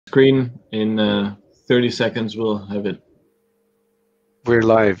Screen in 30 seconds. We'll have it. We're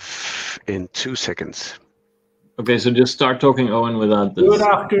live in 2 seconds. Okay, so just start talking, Owen, without this. Good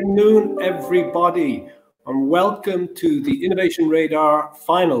afternoon, everybody, and welcome to the Innovation Radar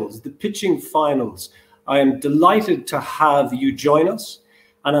finals, the pitching finals. I am delighted to have you join us,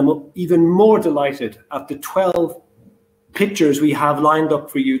 and I'm even more delighted at the 12 pitchers we have lined up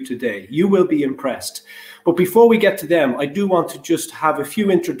for you today. You will be impressed. But before we get to them, I do want to just have a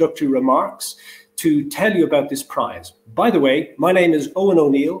few introductory remarks to tell you about this prize. By the way, my name is Owen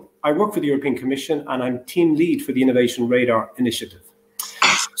O'Neill. I work for the European Commission and I'm team lead for the Innovation Radar initiative.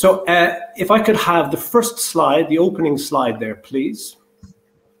 So if I could have the first slide, the opening slide there, please.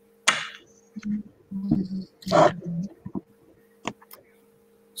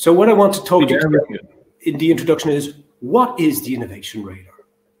 So what I want to talk to you in the introduction is, what is the Innovation Radar?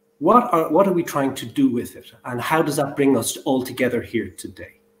 What are we trying to do with it? And how does that bring us all together here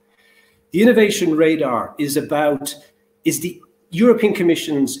today? The Innovation Radar is the European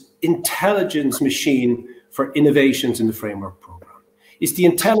Commission's intelligence machine for innovations in the framework program. It's the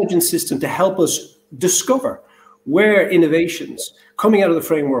intelligence system to help us discover where innovations coming out of the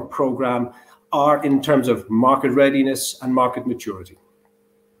framework program are in terms of market readiness and market maturity,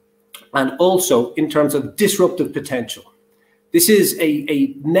 and also in terms of disruptive potential. This is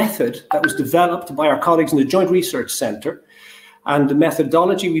a method that was developed by our colleagues in the Joint Research Centre, and the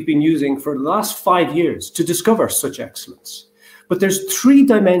methodology we've been using for the last 5 years to discover such excellence. But there's 3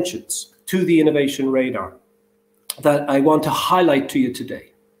 dimensions to the Innovation Radar that I want to highlight to you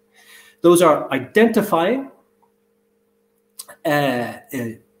today. Those are identifying,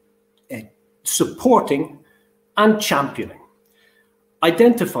 supporting, and championing.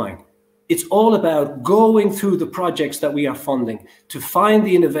 Identifying. It's all about going through the projects that we are funding to find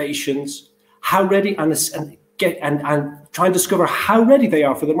the innovations, how ready, and try and discover how ready they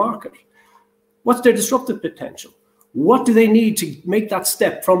are for the market. What's their disruptive potential? What do they need to make that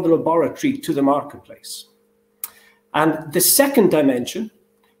step from the laboratory to the marketplace? And the second dimension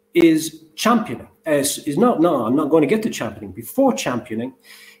is championing. I'm not going to get to championing. Before championing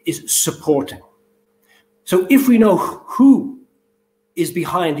is supporting. So if we know who is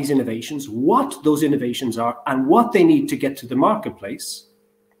behind these innovations, what those innovations are, and what they need to get to the marketplace,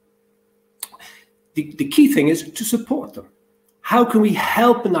 the key thing is to support them. How can we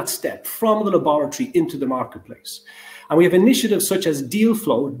help in that step from the laboratory into the marketplace? And we have initiatives such as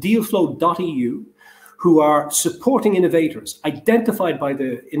Dealflow, dealflow.eu, who are supporting innovators identified by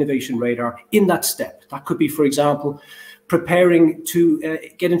the Innovation Radar in that step. That could be, for example, preparing to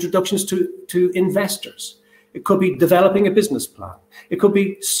get introductions to investors. It could be developing a business plan. It could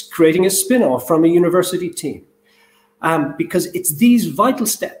be creating a spin-off from a university team. Because it's these vital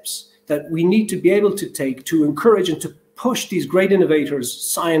steps that we need to be able to take to encourage and to push these great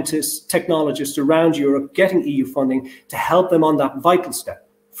innovators, scientists, technologists around Europe getting EU funding to help them on that vital step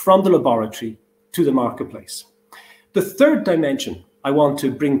from the laboratory to the marketplace. The third dimension I want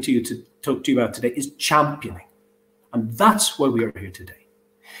to bring to you to talk to you about today is championing. And that's why we are here today.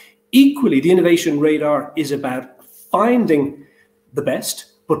 Equally, the Innovation Radar is about finding the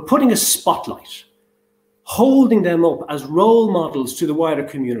best, but putting a spotlight, holding them up as role models to the wider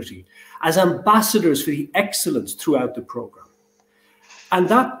community, as ambassadors for the excellence throughout the program. And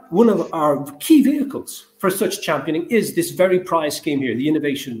that one of our key vehicles for such championing is this very prize scheme here, the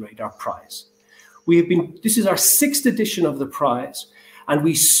Innovation Radar Prize. This is our 6th edition of the prize, and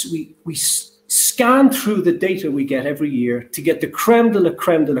we scan through the data we get every year to get the creme de la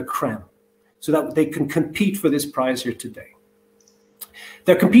creme de la creme, so that they can compete for this prize here today.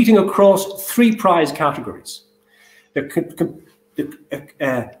 They're competing across 3 prize categories.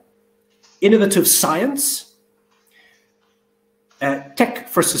 Innovative science, tech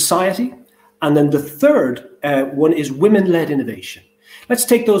for society, and then the third one is women-led innovation. Let's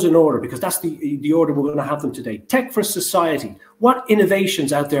take those in order, because that's the order we're going to have them today. Tech for society. What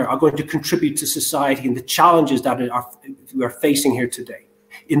innovations out there are going to contribute to society and the challenges that we are facing here today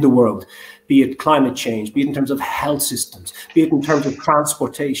in the world, be it climate change, be it in terms of health systems, be it in terms of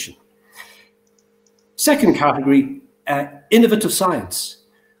transportation. Second category, innovative science.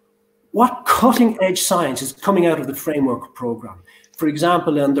 What cutting-edge science is coming out of the framework program? For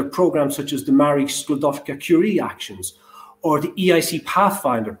example, under programs such as the Marie Sklodowska-Curie Actions, or the EIC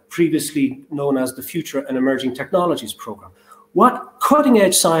Pathfinder, previously known as the Future and Emerging Technologies Program. What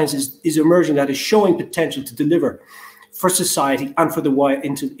cutting-edge science is emerging that is showing potential to deliver for society and for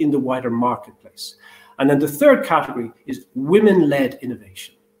in the wider marketplace? And then the third category is women-led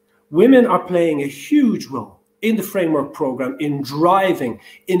innovation. Women are playing a huge role in the framework program in driving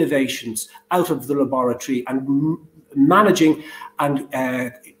innovations out of the laboratory and managing and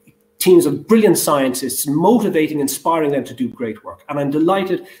teams of brilliant scientists, motivating, inspiring them to do great work. And I'm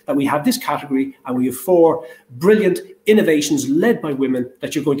delighted that we have this category and we have 4 brilliant innovations led by women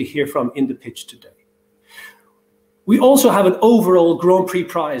that you're going to hear from in the pitch today. We also have an overall Grand Prix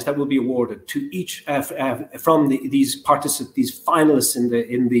prize that will be awarded to each from these finalists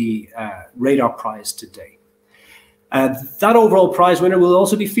in the Radar Prize today. That overall prize winner will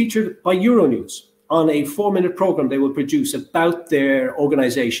also be featured by Euronews on a 4-minute program they will produce about their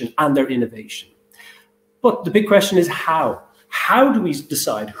organization and their innovation. But the big question is how? How do we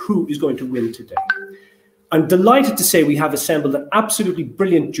decide who is going to win today? I'm delighted to say we have assembled an absolutely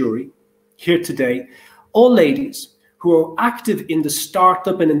brilliant jury here today, all ladies who are active in the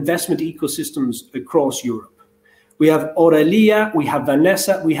startup and investment ecosystems across Europe. We have Aurelia, we have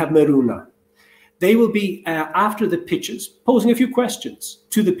Vanessa, we have Meruna. They will be, after the pitches, posing a few questions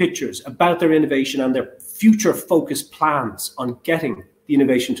to the pitchers about their innovation and their future focused plans on getting the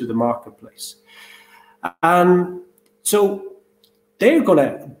innovation to the marketplace. So they're going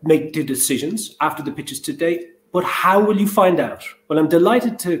to make the decisions after the pitches today, but how will you find out? Well, I'm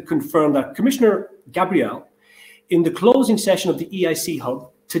delighted to confirm that Commissioner Gabriel, in the closing session of the EIC Hub,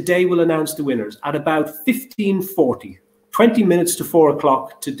 today will announce the winners at about 15:40. 20 minutes to 4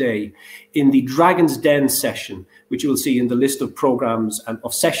 o'clock today in the Dragon's Den session, which you will see in the list of programs and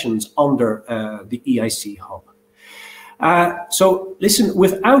of sessions under the EIC Hub. So listen,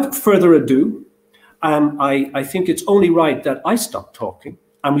 without further ado, I think it's only right that I stop talking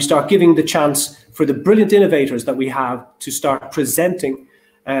and we start giving the chance for the brilliant innovators that we have to start presenting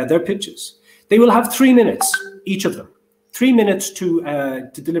their pitches. They will have 3 minutes, each of them, 3 minutes to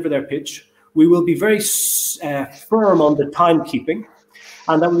deliver their pitch. We will be very firm on the timekeeping,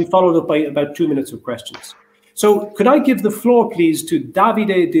 and that will be followed up by about 2 minutes of questions. So could I give the floor, please, to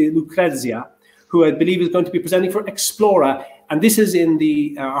Davide De Lucrezia, who I believe is going to be presenting for Explora, and this is in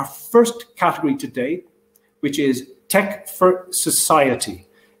our first category today, which is Tech for Society.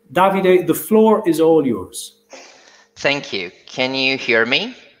 Davide, the floor is all yours. Thank you. Can you hear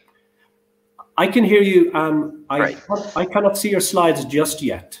me? I can hear you. Right. I cannot see your slides just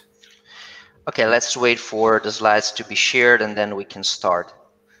yet. Okay, let's wait for the slides to be shared and then we can start.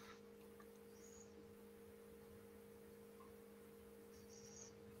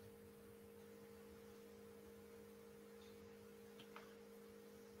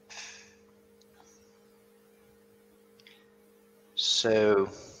 So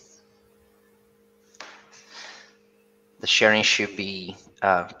the sharing should be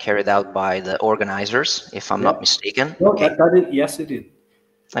carried out by the organizers, if I'm not mistaken. No, okay. Yes, it did.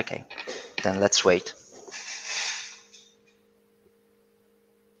 Okay, then let's wait.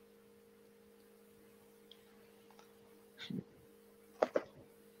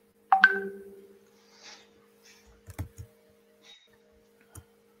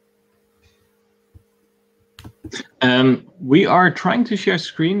 We are trying to share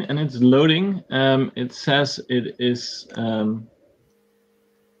screen and it's loading. It says it is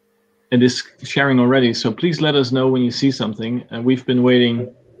sharing already. So please let us know when you see something. We've been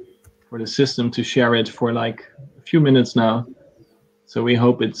waiting for the system to share it for like a few minutes now. So we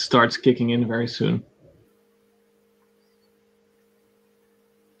hope it starts kicking in very soon.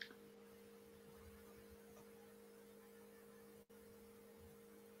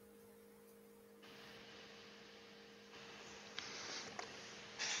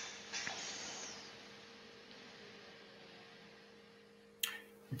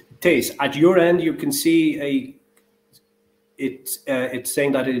 Tace, at your end, you can see it's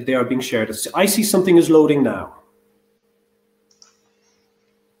saying that they are being shared. I see something is loading now.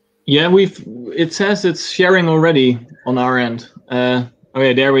 Yeah, it says it's sharing already on our end.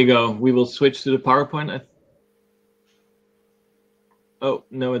 Okay, there we go. We will switch to the PowerPoint. Oh,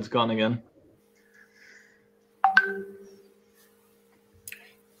 no, it's gone again.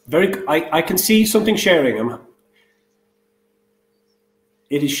 I can see something sharing.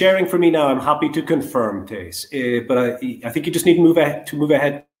 It is sharing for me now. I'm happy to confirm, Tace. But I think you just need to move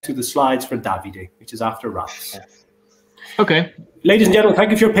ahead to the slides for Davide, which is after Ralph's. Okay. Ladies and gentlemen,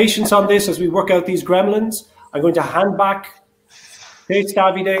 thank you for your patience on this as we work out these gremlins. I'm going to hand back. Tace,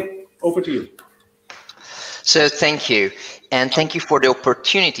 Davide, over to you. So thank you. And thank you for the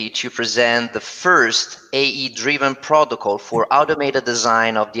opportunity to present the first AE-driven protocol for automated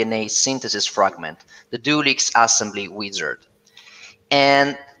design of DNA synthesis fragment, the Dulix assembly wizard.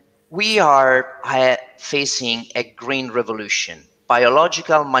 And we are facing a green revolution,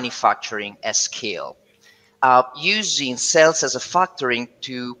 biological manufacturing at scale, using cells as a factory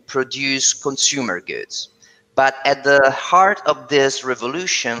to produce consumer goods. But at the heart of this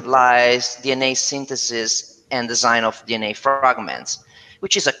revolution lies DNA synthesis and design of DNA fragments,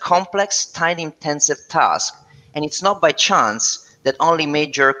 which is a complex, time-intensive task. And it's not by chance that only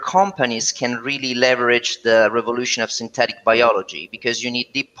major companies can really leverage the revolution of synthetic biology, because you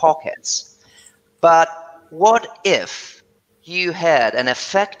need deep pockets. But what if you had an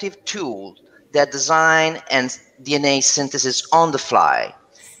effective tool that design and DNA synthesis on the fly?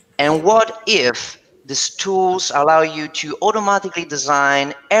 And what if these tools allow you to automatically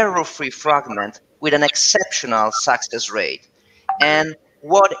design error-free fragment with an exceptional success rate? And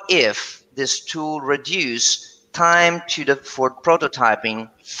what if this tool reduce time for prototyping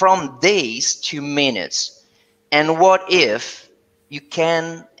from days to minutes? And what if you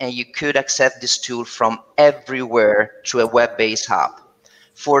can and you could accept this tool from everywhere through a web-based hub?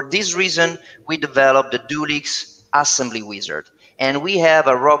 For this reason, we developed the Dulix Assembly Wizard. And we have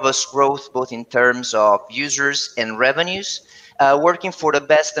a robust growth both in terms of users and revenues, working for the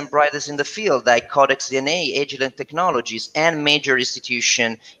best and brightest in the field like Codex DNA, Agilent Technologies, and major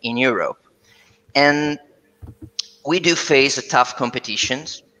institutions in Europe. And we do face a tough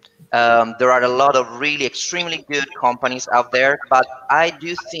competitions. There are a lot of really extremely good companies out there, but I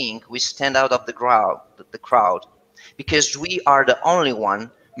do think we stand out of the crowd because we are the only one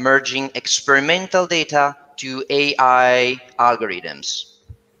merging experimental data to AI algorithms.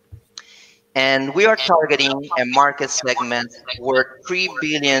 And we are targeting a market segment worth 3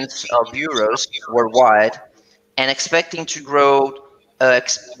 billion euros worldwide and expecting to grow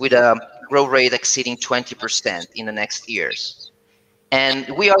with a growth rate exceeding 20% in the next years. And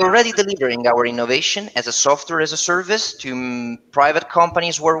we are already delivering our innovation as a software as a service to private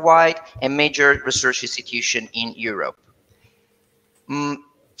companies worldwide and major research institutions in Europe.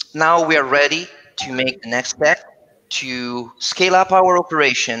 Now we are ready to make the next step, to scale up our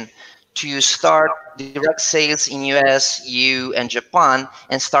operation, to start direct sales in US, EU, and Japan,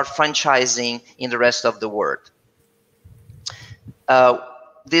 and start franchising in the rest of the world.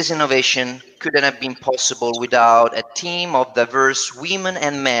 This innovation couldn't have been possible without a team of diverse women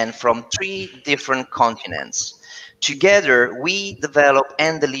and men from 3 different continents. Together, we develop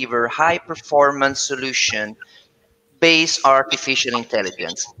and deliver high-performance solutions based on artificial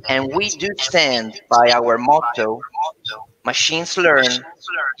intelligence. And we do stand by our motto, machines learn,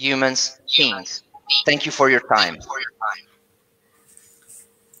 humans think. Thank you for your time.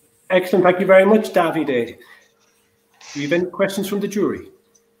 Excellent. Thank you very much, Davide. Do you have any questions from the jury?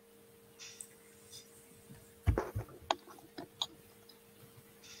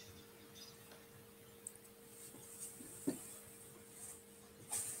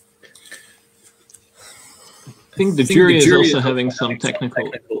 I think the jury is also having some technical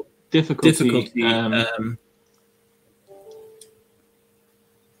difficulty.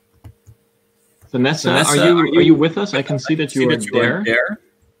 Vanessa, are you with us? I can see that you are there.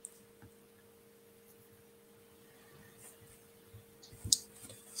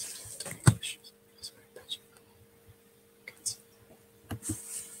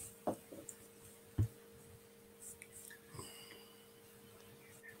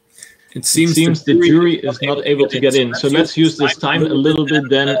 It seems the jury is not able to get in. So let's use this time a little bit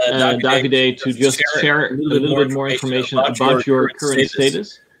then, Davide, to just share a little bit more information about your current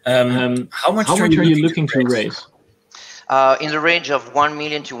status. How much are you looking to raise? In the range of 1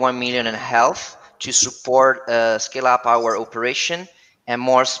 million to 1.5 million to support scale up our operation, and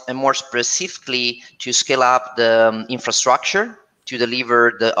more specifically to scale up the infrastructure to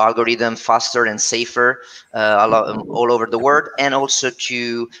deliver the algorithm faster and safer all over the world, and also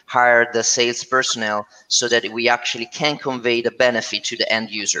to hire the sales personnel so that we actually can convey the benefit to the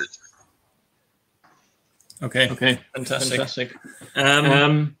end user. Okay, fantastic.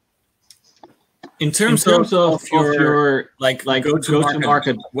 In terms of your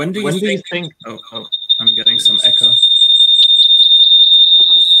go-to-market, when do you think? Oh, I'm getting some echo.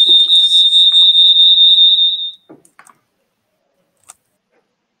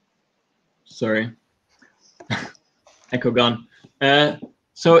 Sorry, echo gone.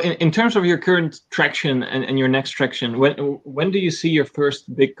 So in terms of your current traction and your next traction, when do you see your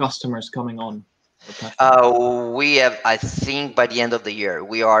first big customers coming on? We have, I think, by the end of the year.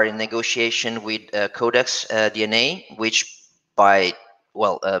 We are in negotiation with Codex DNA, which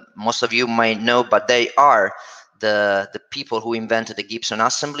most of you might know, but they are the people who invented the Gibson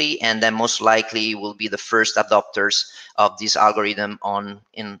assembly, and then most likely will be the first adopters of this algorithm on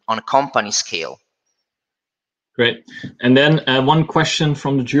a company scale. Great. And then one question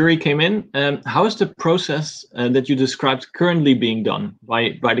from the jury came in. How is the process that you described currently being done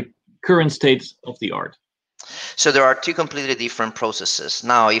by the current state of the art? So there are two completely different processes.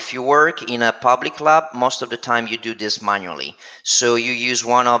 Now, if you work in a public lab, most of the time you do this manually. So you use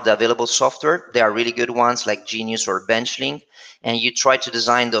one of the available software. There are really good ones like Genius or Benchling, and you try to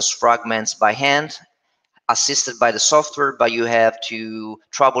design those fragments by hand, assisted by the software, but you have to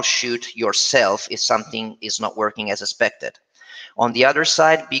troubleshoot yourself if something is not working as expected. On the other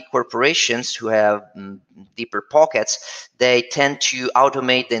side, big corporations who have deeper pockets, they tend to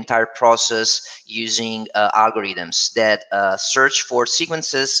automate the entire process using algorithms that search for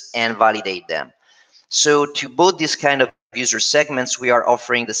sequences and validate them. So to both these kind of user segments, we are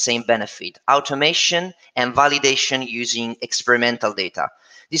offering the same benefit: automation and validation using experimental data.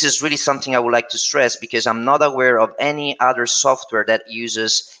 This is really something I would like to stress, because I'm not aware of any other software that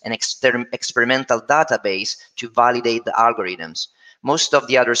uses an experimental database to validate the algorithms. Most of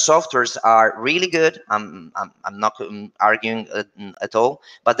the other softwares are really good. I'm not arguing at all,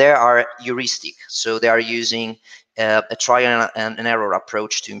 but they are heuristic. So they are using a trial and error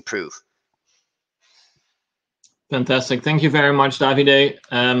approach to improve. Fantastic. Thank you very much, Davide,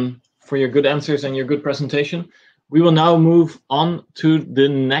 for your good answers and your good presentation. We will now move on to the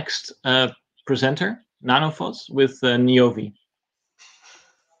next presenter, Nanophos, with Niovi.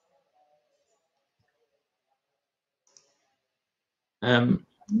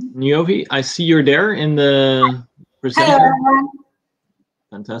 Niovi, I see you're there in the presenter. Hello.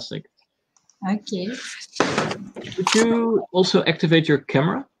 Fantastic. Okay. Could you also activate your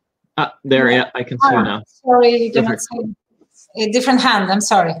camera? Ah, there, yeah, I can see you now. Sorry, you cannot see. A different hand, I'm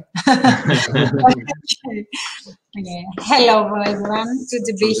sorry. Okay. Okay. Hello, everyone. Good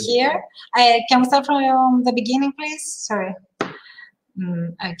to be here. Can we start from the beginning, please? Sorry.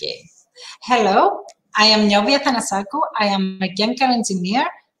 Okay. Hello, I am Niovi Athanassakou. I am a chemical engineer.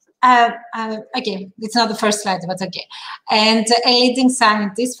 Okay, it's not the first slide, but okay. And a leading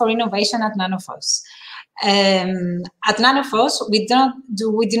scientist for innovation at Nanophos. At Nanophos, we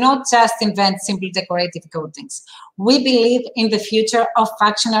do not just invent simple decorative coatings. We believe in the future of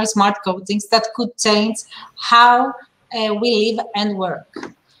functional smart coatings that could change how we live and work.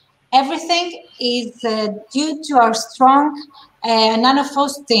 Everything is due to our strong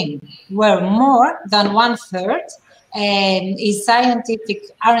Nanophos team, where more than 1/3 is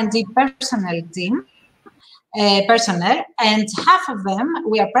scientific R&D personnel, and half of them,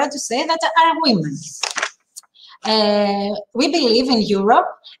 we are proud to say, that are women. We believe in Europe,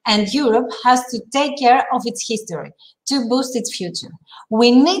 and Europe has to take care of its history to boost its future.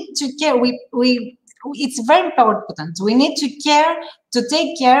 We need to care. It's very important. We need to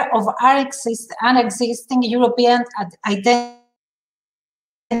take care of our existing European identity.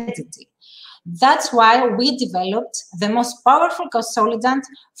 That's why we developed the most powerful consolidant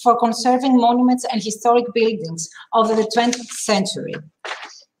for conserving monuments and historic buildings of the 20th century.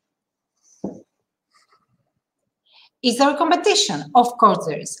 Is there a competition? Of course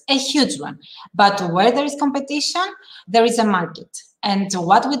there is, a huge one. But where there is competition, there is a market. And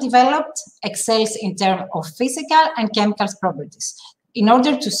what we developed excels in terms of physical and chemical properties in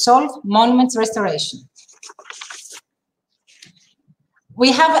order to solve monuments restoration.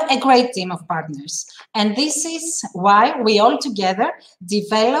 We have a great team of partners, and this is why we all together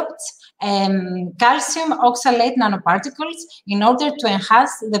developed calcium oxalate nanoparticles in order to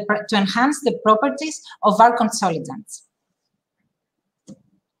enhance the properties of our consolidants.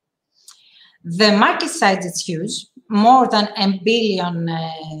 The market size is huge, more than €1 billion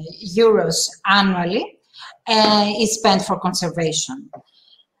annually is spent for conservation.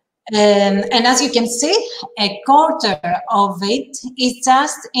 And as you can see, 1/4 of it is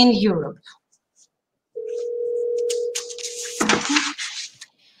just in Europe.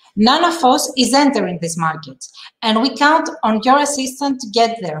 Nanophos is entering this market, and we count on your assistance to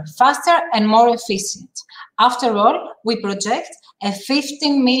get there faster and more efficient. After all, we project a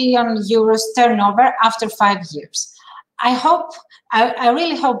 15 million euros turnover after 5 years. I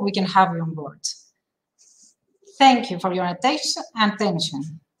really hope we can have you on board. Thank you for your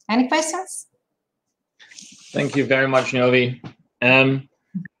attention. Any questions? Thank you very much, Niovi.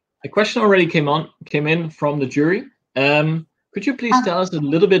 A question already came in from the jury. Could you please tell us a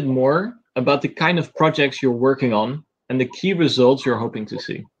little bit more about the kind of projects you're working on and the key results you're hoping to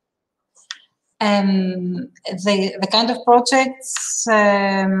see? The kind of projects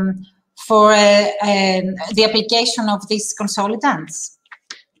for the application of these consolidants.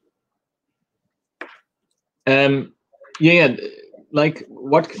 Yeah. Like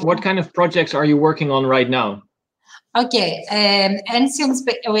what kind of projects are you working on right now? Okay,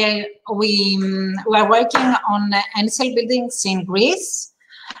 we are working on ancient buildings in Greece,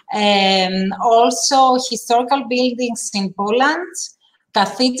 also historical buildings in Poland,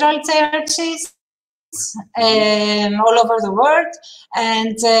 cathedral churches, all over the world,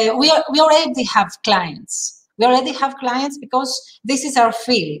 and we already have clients. We already have clients because this is our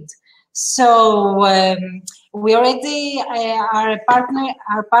field. So we already are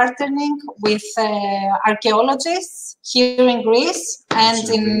partnering with archaeologists here in Greece and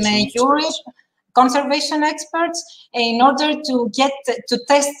in Europe, conservation experts, in order to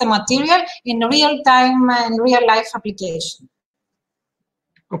test the material in real time and real life application.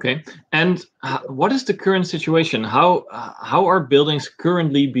 Okay, and what is the current situation? How are buildings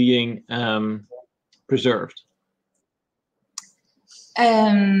currently being preserved?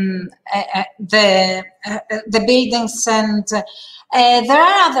 The buildings, and there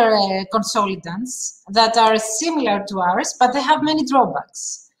are other consolidants that are similar to ours, but they have many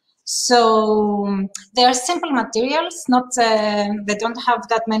drawbacks. So they are simple materials, not they don't have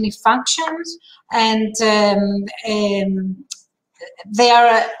that many functions, and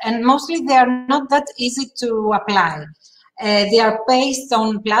mostly they are not that easy to apply. They are based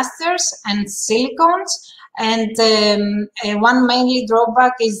on plasters and silicones, and one mainly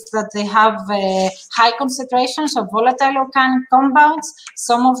drawback is that they have high concentrations of volatile organic compounds.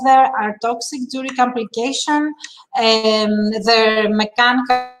 Some of them are toxic during application. Their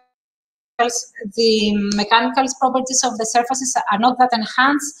the mechanical properties of the surfaces are not that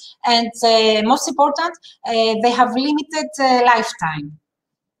enhanced, and most important, they have limited lifetime.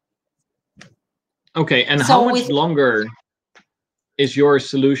 Okay, and so how much longer is your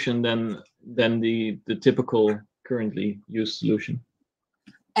solution than the typical currently used solution?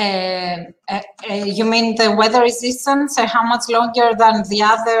 You mean the weather resistance? How much longer than the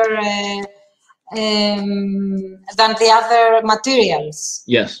other materials?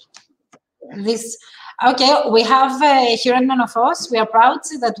 Yes. Okay, we have here in Menopause, we are proud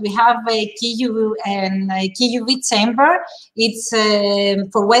that we have a KUV chamber. It's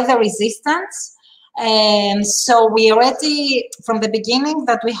for weather resistance. So we already, from the beginning,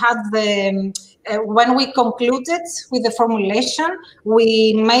 that we had the, when we concluded with the formulation,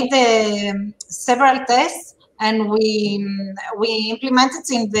 we made several tests, and we implemented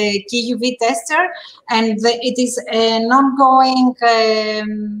in the KUV tester, and it is an ongoing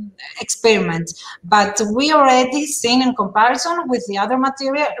experiment. But we already seen in comparison with the other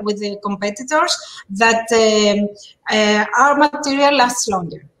material, with the competitors, that our material lasts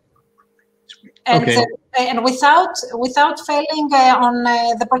longer. And, okay. And without failing on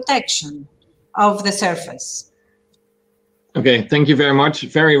the protection of the surface. Okay, thank you very much.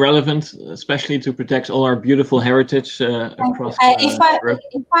 Very relevant, especially to protect all our beautiful heritage across if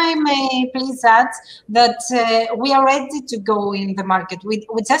I may please add that we are ready to go in the market. We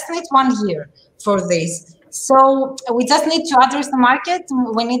just need 1 year for this. So we just need to address the market.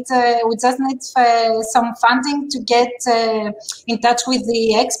 We just need some funding to get in touch with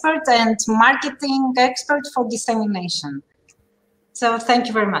the expert and marketing expert for dissemination. So thank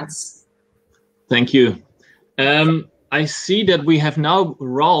you very much. Thank you. I see that we have now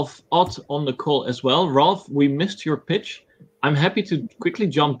Ralph Ott on the call as well. Ralph, we missed your pitch. I'm happy to quickly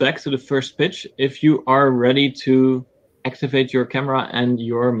jump back to the first pitch if you are ready to activate your camera and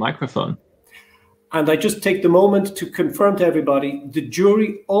your microphone. And I just take the moment to confirm to everybody, the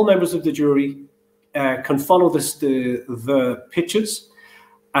jury, all members of the jury can follow the pitches,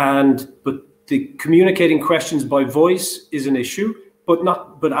 but the communicating questions by voice is an issue, but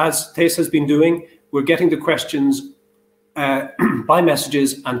as Thais has been doing, we're getting the questions by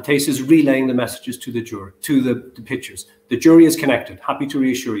messages, and Thais is relaying the messages to the jury, to the pitchers. The jury is connected. Happy to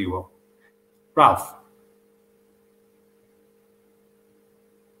reassure you all. Ralph.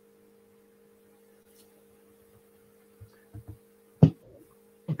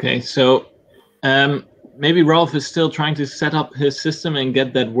 Okay, so maybe Ralph is still trying to set up his system and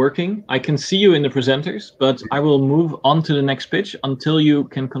get that working. I can see you in the presenters, but I will move on to the next pitch until you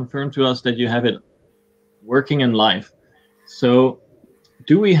can confirm to us that you have it working and live. So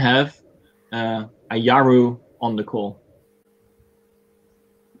do we have Ayaru on the call?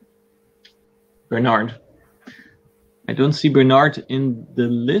 Bernard. I don't see Bernard in the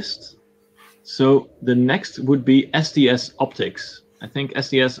list. So the next would be SDS Optics. I think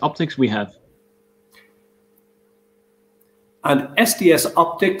SDS Optics we have. And SDS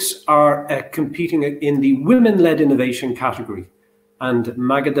Optics are competing in the women-led innovation category. And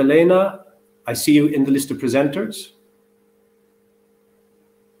Magdalena, I see you in the list of presenters.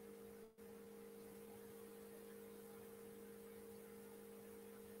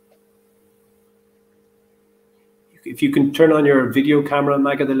 If you can turn on your video camera,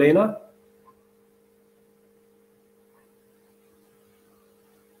 Magdalena.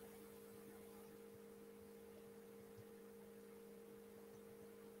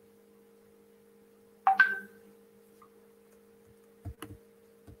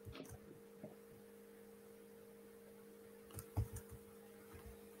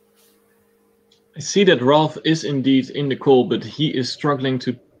 see that Rolf is indeed in the call, but he is struggling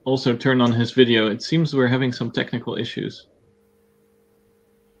to also turn on his video. It seems we're having some technical issues.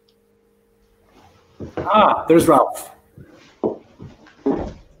 Ah, there's Rolf.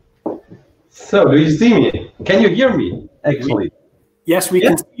 So, do you see me? Can you hear me, actually? Yes, we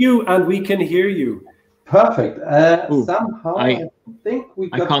can see you and we can hear you. Perfect. Somehow, I think we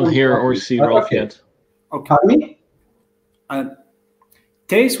got I can't hear or see Rolf yet. Okay. Pardon me?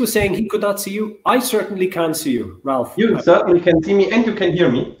 Thijs was saying he could not see you. I certainly can see you, Ralph. You certainly can see me and you can hear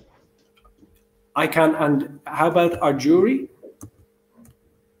me. I can. And how about our jury?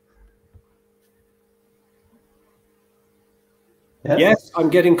 Yes, I'm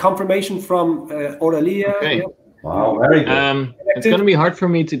getting confirmation from Aurelia. Okay. Yeah. Wow, very good. It's going to be hard for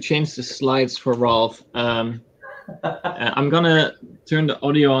me to change the slides for Rolf. I'm going to turn the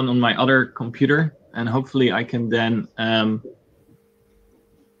audio on my other computer, and hopefully I can then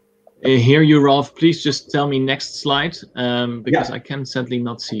hear you, Rolf. Please just tell me next slide, because I can sadly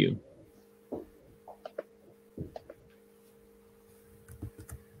not see you.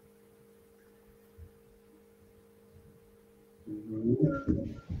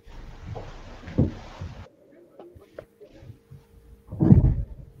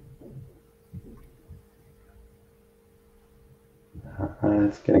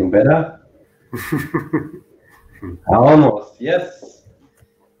 It's getting better. Almost, yes.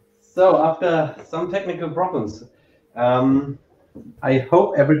 So after some technical problems, I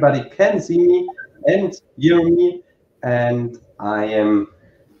hope everybody can see me and hear me, and I am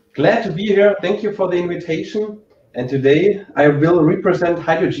glad to be here. Thank you for the invitation. And today I will represent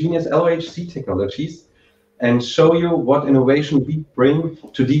Hydrogenious LOHC technologies and show you what innovation we bring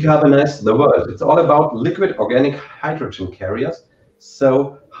to decarbonize the world. It's all about liquid organic hydrogen carriers.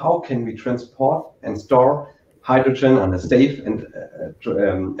 So how can we transport and store hydrogen in a safe and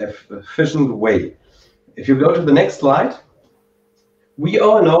efficient way? If you go to the next slide, we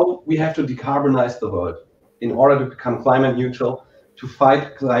all know we have to decarbonize the world in order to become climate neutral, to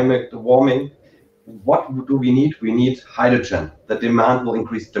fight climate warming. What do we need? We need hydrogen. The demand will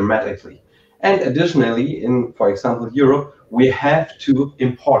increase dramatically. And additionally, in, for example, Europe, we have to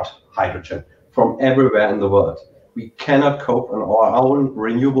import hydrogen from everywhere in the world. We cannot cope on our own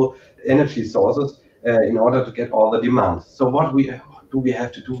renewable energy sources in order to get all the demand. So what do we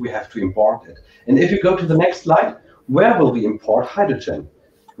have to do? We have to import it. And if you go to the next slide, where will we import hydrogen?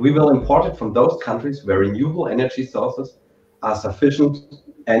 We will import it from those countries where renewable energy sources are sufficient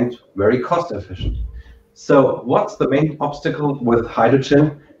and very cost efficient. So what's the main obstacle with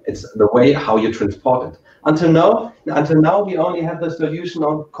hydrogen? It's the way how you transport it. Until now, we only have the solution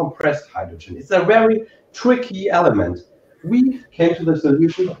on compressed hydrogen. It's a very tricky element. We came to the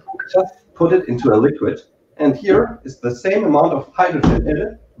solution, just put it into a liquid, and here is the same amount of hydrogen in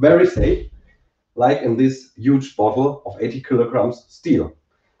it, very safe, like in this huge bottle of 80 kilograms steel.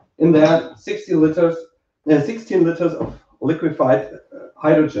 In there, 16 liters of liquefied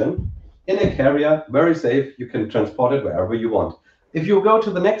hydrogen in a carrier, very safe. You can transport it wherever you want. If you go to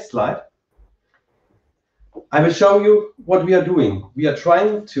the next slide, I will show you what we are doing. We are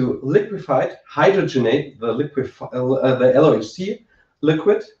trying to hydrogenate the LOHC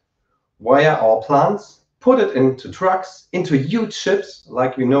liquid via our plants, put it into trucks, into huge ships,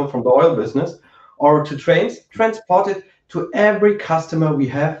 like we know from the oil business, or to trains, transport it to every customer we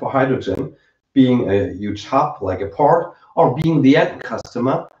have for hydrogen, being a huge hub like a port, or being the end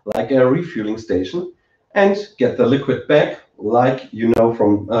customer like a refueling station, and get the liquid back like you know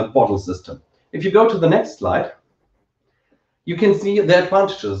from a bottle system. If you go to the next slide, you can see the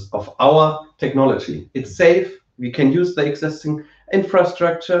advantages of our technology. It's safe, we can use the existing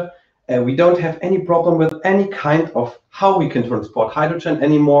infrastructure, and we don't have any problem with any kind of how we can transport hydrogen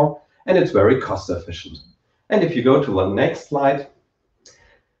anymore, and it's very cost efficient. And if you go to the next slide,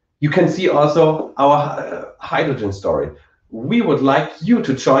 you can see also our hydrogen story. We would like you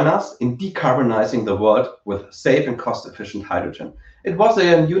to join us in decarbonizing the world with safe and cost-efficient hydrogen. It was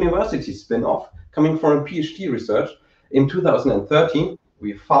a university spin-off coming from a PhD research. In 2013,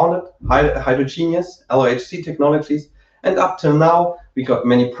 we founded Hydrogenious LOHC technologies, and up till now, we got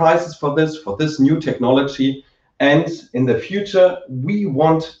many prizes for this new technology. And in the future, we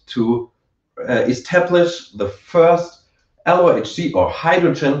want to establish the first LOHC or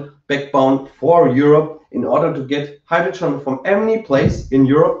hydrogen backbone for Europe in order to get hydrogen from any place in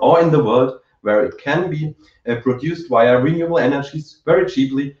Europe or in the world where it can be produced via renewable energies very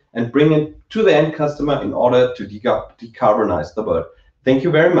cheaply and bring it to the end customer in order to decarbonize the world. Thank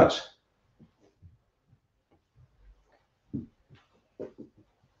you very much.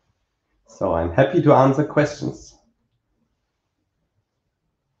 So I'm happy to answer questions.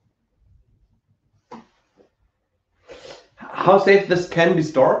 how safe this can be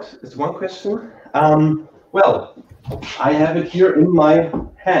stored is one question. Well, I have it here in my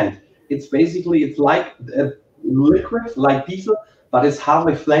hand. It's like a liquid, like diesel, but it's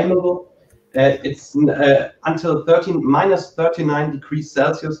hardly flammable. It's until minus 39 degrees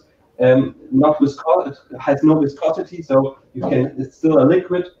Celsius. Not viscosity, it has no viscosity, so it's still a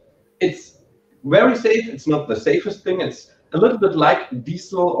liquid. It's very safe. It's not the safest thing. It's a little bit like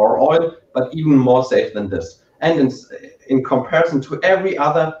diesel or oil, but even more safe than this. And in comparison to every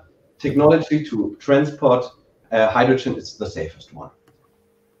other technology to transport hydrogen, it's the safest one.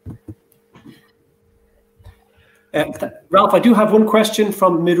 Ralph, I do have one question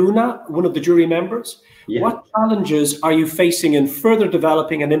from Miruna, one of the jury members. Yeah. What challenges are you facing in further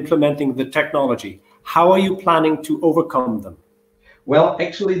developing and implementing the technology? How are you planning to overcome them? Well,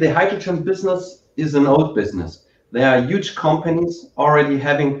 actually, the hydrogen business is an old business. There are huge companies already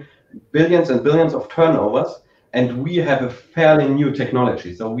having billions and billions of turnovers, and we have a fairly new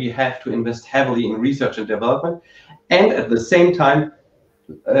technology. So we have to invest heavily in research and development, and at the same time,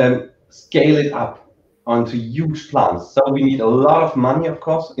 scale it up onto huge plants. So we need a lot of money, of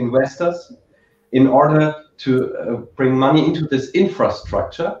course, investors, in order to bring money into this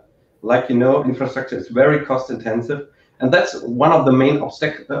infrastructure. Like you know, infrastructure is very cost intensive, and that's one of the main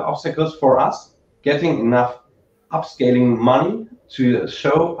obstacles for us, getting enough upscaling money to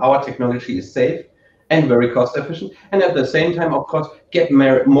show our technology is safe and very cost efficient, and at the same time, of course, get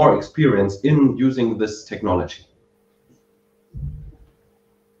more experience in using this technology.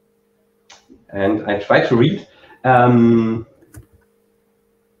 And I try to read.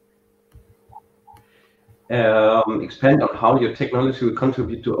 Expand on how your technology will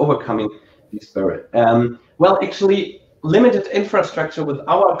contribute to overcoming these barriers. Well, actually, limited infrastructure with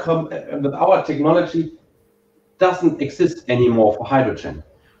our technology doesn't exist anymore for hydrogen.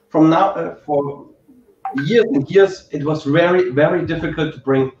 From now, for years and years, it was very, very difficult to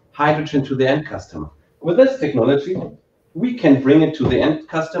bring hydrogen to the end customer. With this technology, we can bring it to the end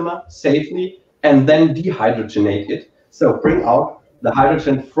customer safely and then dehydrogenate it. So bring out the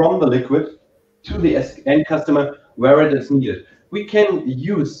hydrogen from the liquid to the end customer where it is needed. We can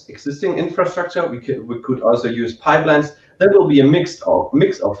use existing infrastructure. We could also use pipelines. There will be a mix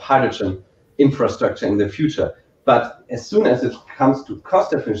of hydrogen infrastructure in the future. But as soon as it comes to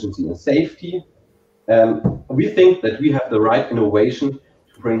cost efficiency and safety, we think that we have the right innovation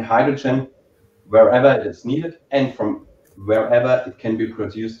to bring hydrogen wherever it is needed and from wherever it can be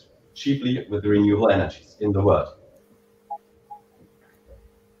produced cheaply with renewable energies in the world.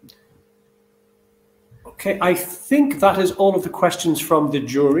 Okay, I think that is all of the questions from the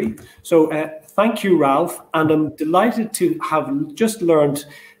jury. So thank you, Ralph. And I'm delighted to have just learned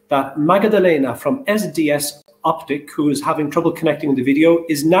that Magdalena from SDS Optic, who is having trouble connecting the video,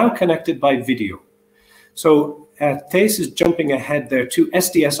 is now connected by video. So Thijs is jumping ahead there to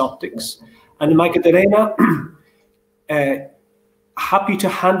SDS Optics. And Magdalena, happy to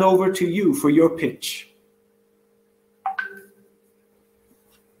hand over to you for your pitch.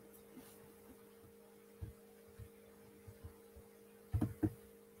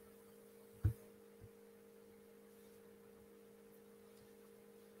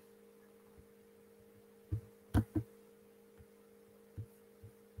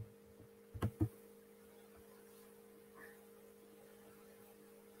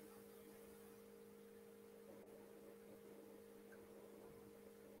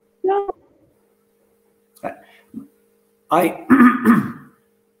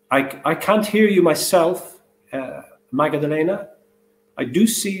 I can't hear you myself, Magdalena. I do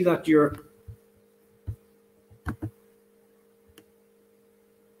see that you're...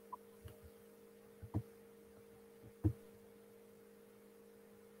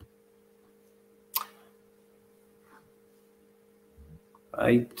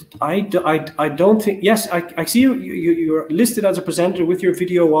 I don't think, yes, I see you're listed as a presenter with your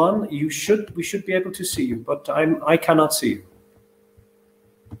video on. We should be able to see you, but I cannot see you.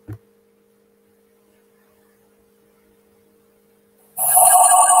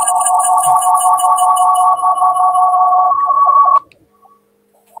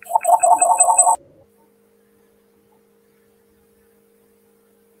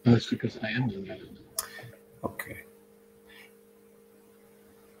 That's because I am in it. Okay.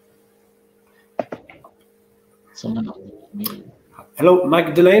 Hello,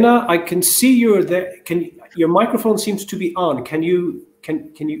 Magdalena. I can see you're there. Your microphone seems to be on. Can you?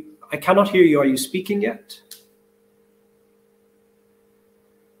 I cannot hear you. Are you speaking yet?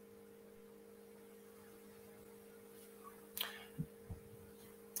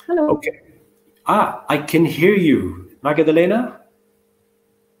 Hello. Okay. I can hear you, Magdalena.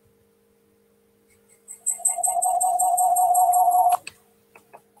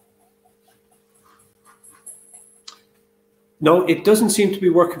 No, it doesn't seem to be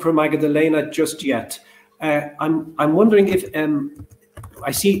working for Magdalena just yet. I'm wondering if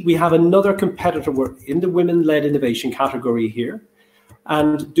I see we have another competitor in the women-led innovation category here,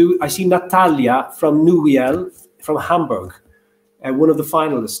 and I see Natalia from Nuviel from Hamburg, one of the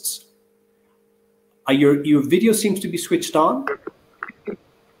finalists. Your video seems to be switched on.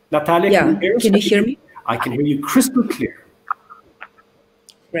 Natalia, yeah. Can you hear me? I can hear you crystal clear.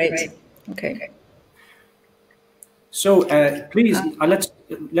 Great. Okay. So please,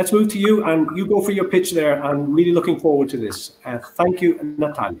 let's move to you, and you go for your pitch there. I'm really looking forward to this. Thank you,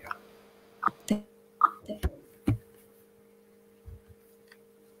 Natalia.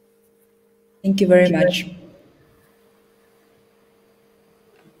 Thank you very much.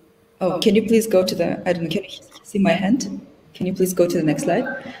 Oh, can you please go to the, I don't know, can you see my hand? Can you please go to the next slide?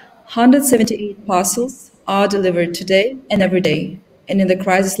 178 parcels are delivered today and every day. And in the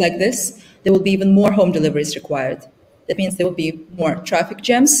crisis like this, there will be even more home deliveries required. That means there will be more traffic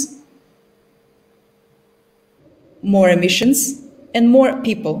jams, more emissions, and more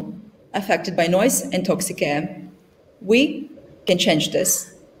people affected by noise and toxic air. We can change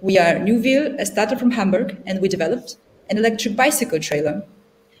this. We are Nuviel, a startup from Hamburg, and we developed an electric bicycle trailer.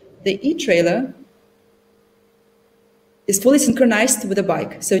 The e-trailer is fully synchronized with the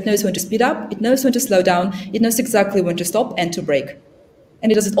bike, so it knows when to speed up, it knows when to slow down, it knows exactly when to stop and to brake.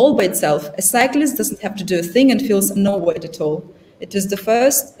 And it does it all by itself. A cyclist doesn't have to do a thing and feels no weight at all. It is the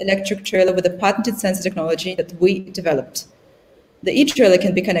first electric trailer with a patented sensor technology that we developed. The e-trailer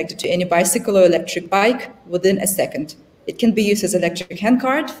can be connected to any bicycle or electric bike within a second. It can be used as an electric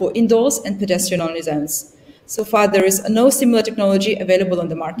handcart for indoors and pedestrian-only zones. So far, there is no similar technology available on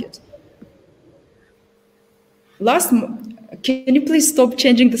the market. Can you please stop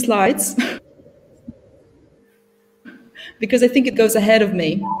changing the slides? Because I think it goes ahead of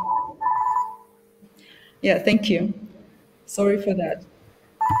me. Yeah, thank you. Sorry for that.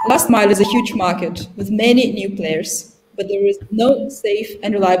 Last mile is a huge market with many new players, but there is no safe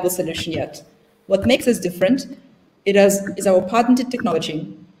and reliable solution yet. What makes us different is our patented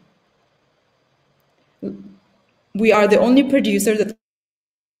technology. We are the only producer that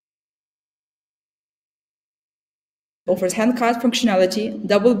offers handcart functionality,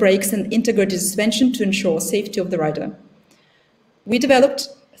 double brakes, and integrated suspension to ensure safety of the rider. We developed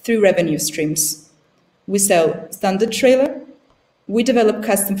 3 revenue streams. We sell standard trailer, we develop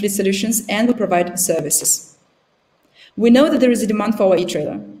custom fleet solutions, and we provide services. We know that there is a demand for our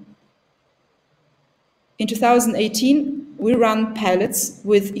e-trailer. In 2018, we ran pilots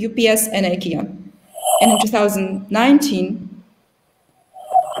with UPS and IKEA. And in 2019,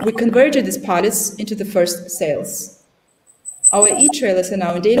 we converted these pilots into the first sales. Our e-trailers are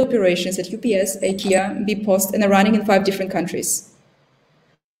now in daily operations at UPS, IKEA, bpost, and are running in 5 different countries.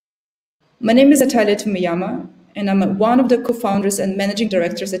 My name is Natalia Tumiyama, and I'm one of the co-founders and managing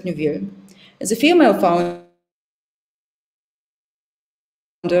directors at Nuviel. As a female founder,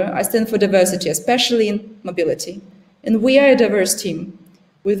 I stand for diversity, especially in mobility. And we are a diverse team,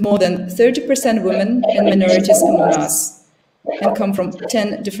 with more than 30% women and minorities among us, and come from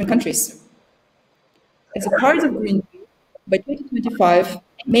 10 different countries. As a part of Green Deal, by 2025,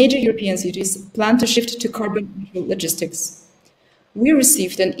 major European cities plan to shift to carbon-neutral logistics. We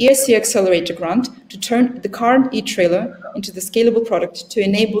received an ESC Accelerator grant to turn the current e-trailer into the scalable product to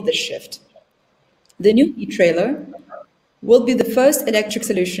enable this shift. The new e-trailer will be the first electric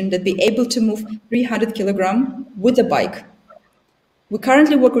solution that be able to move 300 kilograms with a bike. We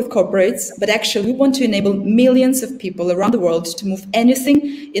currently work with corporates, but actually we want to enable millions of people around the world to move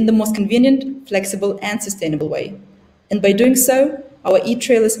anything in the most convenient, flexible, and sustainable way. And by doing so, our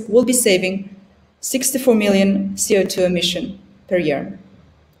e-trailers will be saving 64 million CO2 emission per year.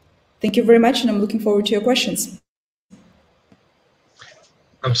 Thank you very much, and I'm looking forward to your questions.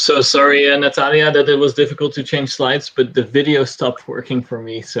 I'm so sorry, Natalia, that it was difficult to change slides, but the video stopped working for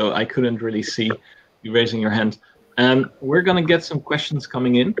me, so I couldn't really see you raising your hand. We're going to get some questions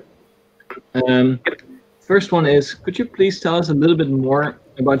coming in. First one is, could you please tell us a little bit more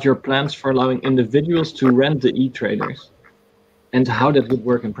about your plans for allowing individuals to rent the e-trailers and how that would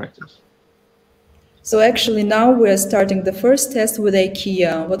work in practice? So actually now we're starting the first test with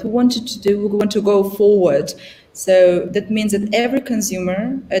IKEA. What we wanted to do, we want to go forward. So that means that every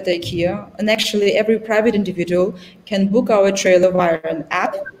consumer at IKEA, and actually every private individual, can book our trailer via an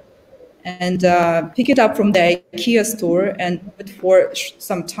app and pick it up from the IKEA store and move it for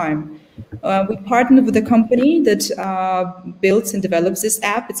some time. We partnered with a company that builds and develops this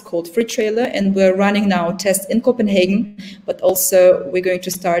app. It's called Free Trailer, and we're running now tests in Copenhagen, but also we're going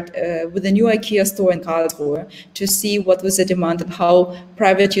to start with a new IKEA store in Karlsruhe to see what was the demand and how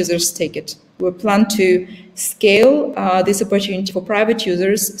private users take it. We plan to scale this opportunity for private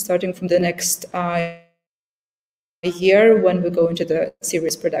users starting from the next year when we go into the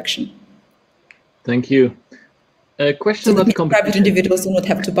serious production. Thank you. A question about competition. Private individuals do not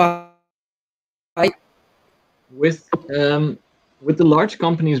have to buy. With the large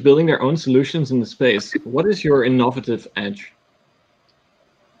companies building their own solutions in the space, what is your innovative edge?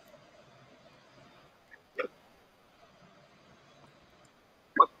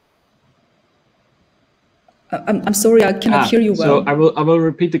 I'm sorry, I cannot hear you well. So I will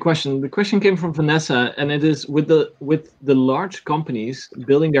repeat the question. The question came from Vanessa, and it is with the large companies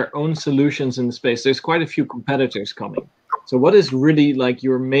building their own solutions in the space. There's quite a few competitors coming. So what is really like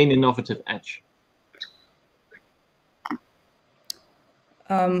your main innovative edge?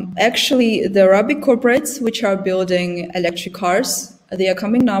 Actually, there are big corporates which are building electric cars. They are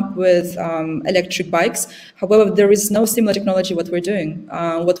coming up with electric bikes. However, there is no similar technology what we're doing.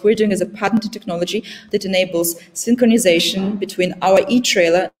 What we're doing is a patented technology that enables synchronization between our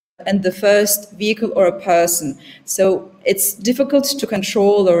e-trailer and the first vehicle or a person. So it's difficult to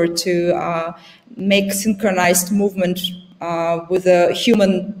control or to make synchronized movement with a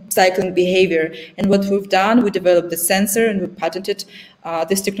human cycling behavior. And what we've done, we developed the sensor and we patented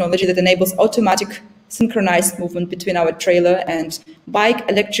this technology that enables automatic synchronized movement between our trailer and bike,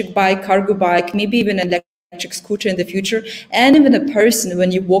 electric bike, cargo bike, maybe even an electric scooter in the future, and even a person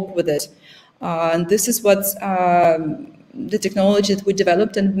when you walk with it. And this is what the technology that we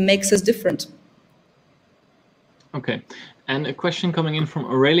developed and makes us different. Okay, and a question coming in from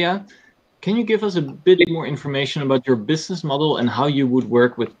Aurelia. Can you give us a bit more information about your business model and how you would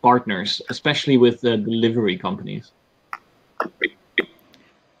work with partners, especially with the delivery companies?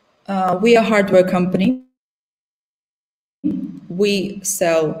 We are a hardware company. We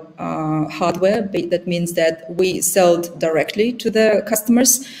sell hardware. That means that we sell directly to the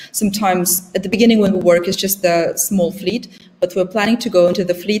customers. Sometimes at the beginning when we work, it's just a small fleet, but we're planning to go into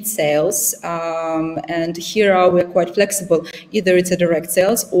the fleet sales. And here we're quite flexible. Either it's a direct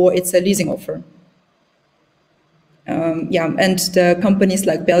sales or it's a leasing offer. And the companies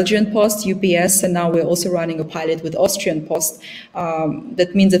like Belgian Post, UPS, and now we're also running a pilot with Austrian Post.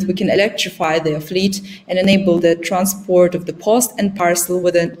 That means that we can electrify their fleet and enable the transport of the post and parcel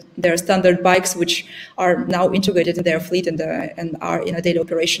with their standard bikes, which are now integrated in their fleet and are in a daily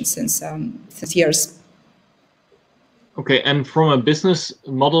operation since years. Okay, and from a business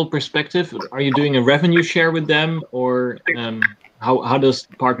model perspective, are you doing a revenue share with them, or how does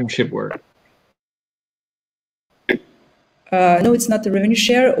the partnership work? No, it's not the revenue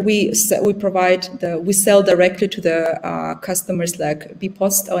share. We sell directly to the customers like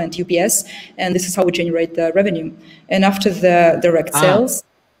bpost and UPS, and this is how we generate the revenue. And after the direct sales,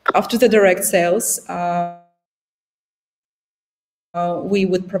 we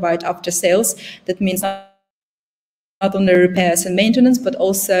would provide after sales. That means not only repairs and maintenance, but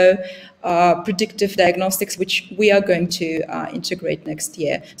also predictive diagnostics, which we are going to integrate next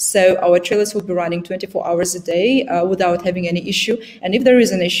year. So our trailers will be running 24 hours a day without having any issue. And if there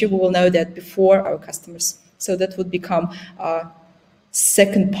is an issue, we will know that before our customers. So that would become a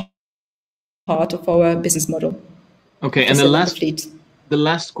second part of our business model. Okay, and the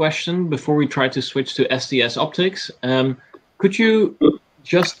last question before we try to switch to SDS optics, could you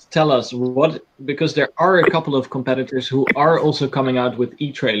just tell us because there are a couple of competitors who are also coming out with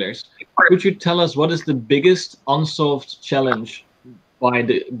e-trailers. Could you tell us what is the biggest unsolved challenge by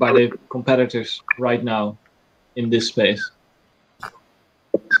the competitors right now in this space?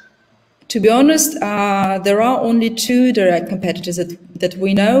 To be honest, there are only two direct competitors that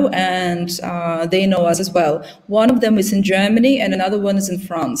we know, and they know us as well. One of them is in Germany and another one is in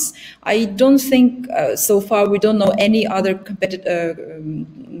France. I don't think, so far, we don't know any other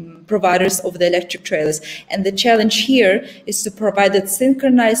providers of the electric trailers. And the challenge here is to provide that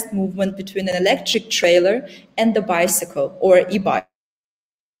synchronized movement between an electric trailer and the bicycle or e-bike.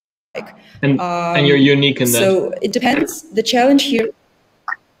 And you're unique in that. So it depends. The challenge here,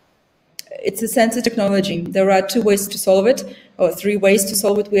 it's a sensor technology. There are two ways to solve it, or three ways to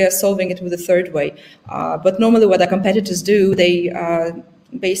solve it. We are solving it with a third way. But normally what our competitors do, they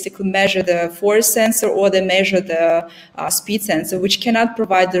basically measure the force sensor or they measure the speed sensor, which cannot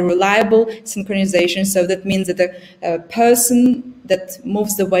provide the reliable synchronization. So that means that the person that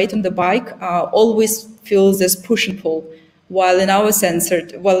moves the weight on the bike always feels this push and pull. While in our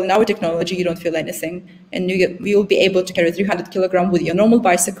technology, you don't feel anything, and you'll be able to carry 300 kilograms with your normal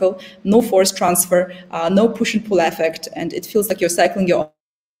bicycle, no force transfer, no push and pull effect, and it feels like you're cycling your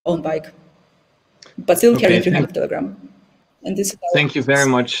own bike, but still carrying 300 kilograms. And this. Thank you very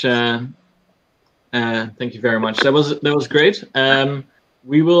much. Thank you very much. That was great.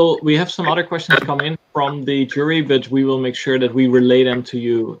 We have some other questions come in from the jury, but we will make sure that we relay them to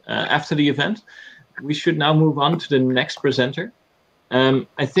you after the event. We should now move on to the next presenter.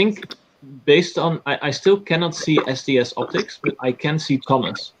 I think based on, I still cannot see SDS Optics, but I can see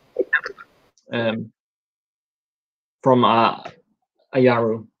Thomas from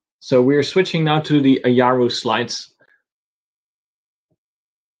Ayaru. So we're switching now to the Ayaru slides.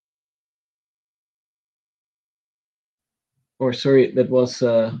 Or sorry, that was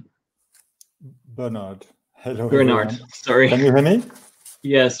Bernard. Hello, Bernard. Everyone. Sorry. Can you hear me?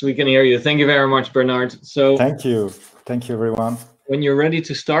 Yes, we can hear you. Thank you very much, Bernard. So thank you, everyone. When you're ready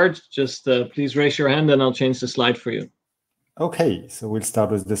to start, just please raise your hand and I'll change the slide for you. Okay, so we'll start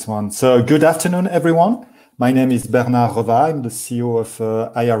with this one. So good afternoon, everyone. My name is Bernard Rova. I'm the CEO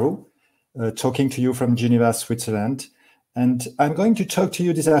of Ayaru, talking to you from Geneva, Switzerland. And I'm going to talk to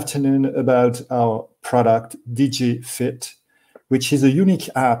you this afternoon about our product, DigiFit, which is a unique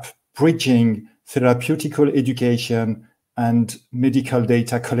app bridging therapeutical education and medical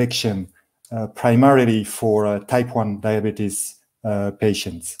data collection, primarily for type 1 diabetes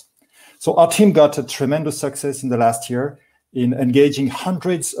patients. So our team got a tremendous success in the last year in engaging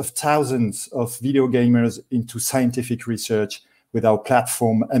hundreds of thousands of video gamers into scientific research with our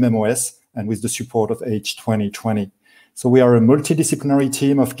platform MMOS and with the support of H2020. So we are a multidisciplinary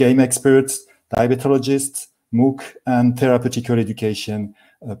team of game experts, diabetologists, MOOC, and therapeutical education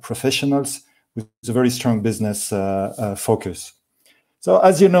professionals with a very strong business focus. So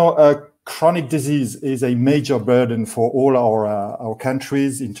as you know, chronic disease is a major burden for all our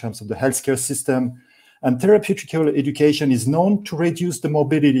countries in terms of the healthcare system. And therapeutical education is known to reduce the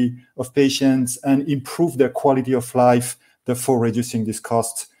morbidity of patients and improve their quality of life, therefore reducing these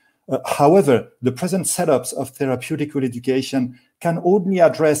costs. However, the present setups of therapeutical education can only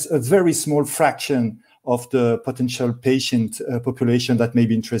address a very small fraction of the potential patient population that may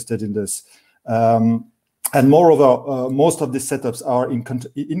be interested in this. And moreover, most of these setups are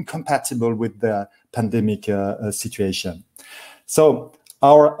incompatible with the pandemic situation. So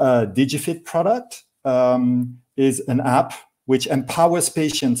our DigiFit product is an app which empowers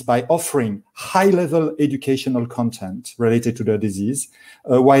patients by offering high-level educational content related to their disease,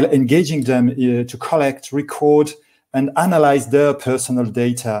 while engaging them to collect, record, and analyze their personal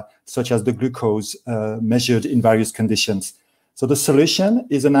data, such as the glucose measured in various conditions. So the solution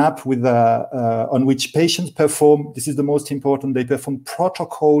is an app with on which patients perform, this is the most important, they perform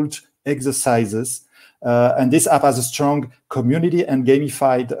protocoled exercises. And this app has a strong community and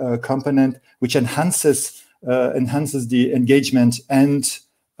gamified component, which enhances the engagement and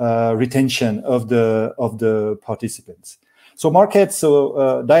retention of the participants.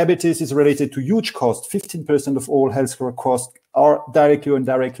 So diabetes is related to huge cost. 15% of all healthcare costs are directly or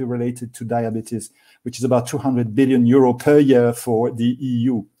indirectly related to diabetes, which is about 200 billion euro per year for the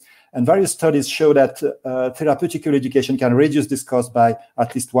EU. And various studies show that therapeutical education can reduce this cost by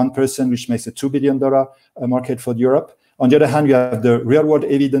at least 1%, which makes a $2 billion market for Europe. On the other hand, you have the real-world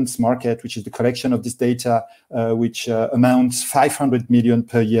evidence market, which is the collection of this data, which amounts 500 million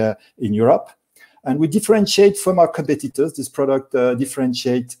per year in Europe. And we differentiate from our competitors. This product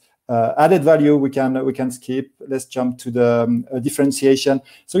differentiate added value. We can skip. Let's jump to the differentiation.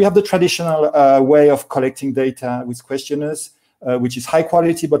 So you have the traditional way of collecting data with questionnaires, which is high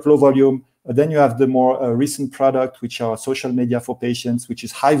quality but low volume. Then you have the more recent product, which are social media for patients, which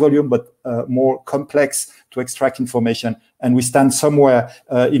is high volume but more complex to extract information. And we stand somewhere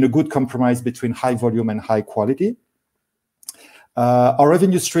in a good compromise between high volume and high quality. Our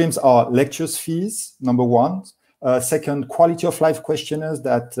revenue streams are lectures fees, number one. Second, quality of life questionnaires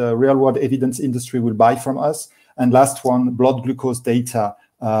that real-world evidence industry will buy from us. And last one, blood glucose data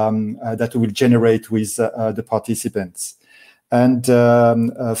that we will generate with the participants. And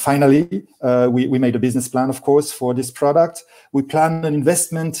finally, we made a business plan, of course, for this product. We plan an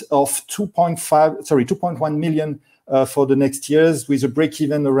investment of 2.1 million for the next years, with a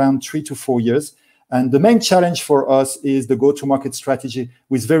break-even around 3 to 4 years. And the main challenge for us is the go-to-market strategy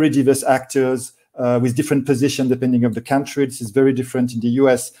with very diverse actors, with different positions depending on the country. This is very different in the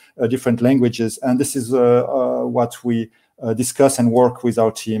US, different languages. And this is what we discuss and work with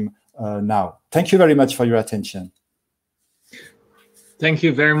our team now. Thank you very much for your attention. Thank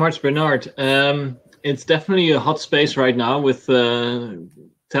you very much, Bernard. It's definitely a hot space right now with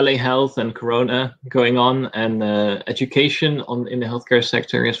telehealth and Corona going on, and education in the healthcare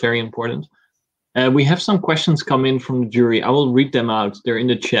sector is very important. We have some questions come in from the jury. I will read them out. They're in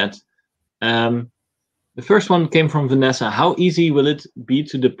the chat. The first one came from Vanessa. How easy will it be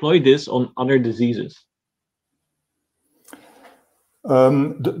to deploy this on other diseases?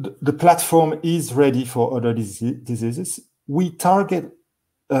 The platform is ready for other diseases. We target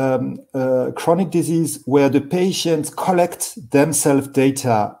chronic disease where the patients collect themselves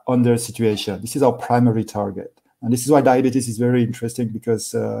data on their situation. This is our primary target. And this is why diabetes is very interesting,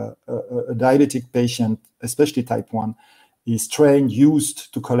 because a diabetic patient, especially type 1, is trained,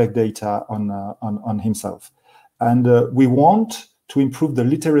 used to collect data on himself. And we want to improve the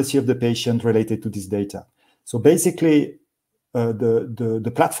literacy of the patient related to this data. So basically,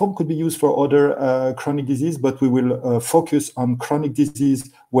 the platform could be used for other chronic disease, but we will focus on chronic disease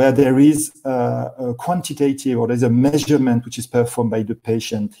where there is a quantitative, or there's a measurement which is performed by the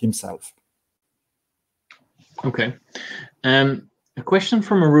patient himself. Okay. A question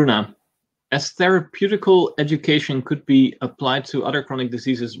from Aruna. As therapeutical education could be applied to other chronic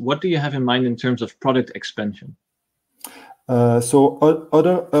diseases, what do you have in mind in terms of product expansion? So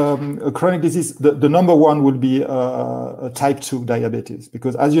other chronic disease, the number one would be type 2 diabetes,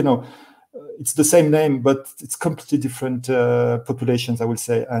 because as you know, it's the same name, but it's completely different populations, I will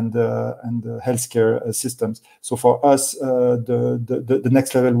say, and healthcare systems. So for us, the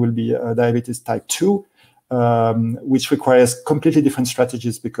next level will be diabetes type 2, which requires completely different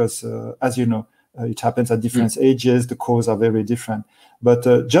strategies, because as you know, it happens at different ages, the causes are very different.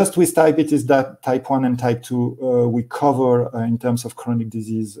 But just with diabetes that type 1 and type 2, we cover in terms of chronic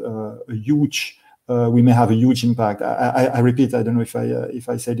disease we may have a huge impact. I repeat, I don't know if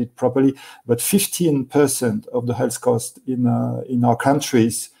I said it properly, but 15% of the health costs in our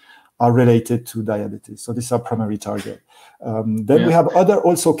countries are related to diabetes. So this is our primary target. Then we have other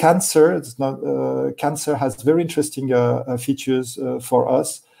also cancer. It's not, cancer has very interesting features for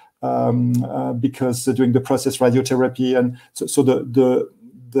us because during the process radiotherapy, and so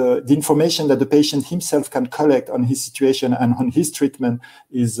the information that the patient himself can collect on his situation and on his treatment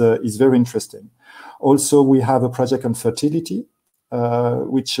is very interesting. Also, we have a project on fertility,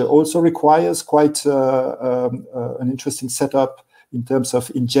 which also requires quite an interesting setup in terms of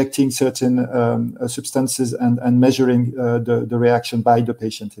injecting certain substances and measuring the reaction by the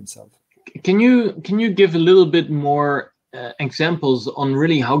patient himself. Can you give a little bit more examples on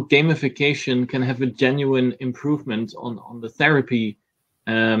really how gamification can have a genuine improvement on the therapy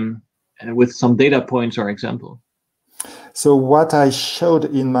with some data points or example? So what I showed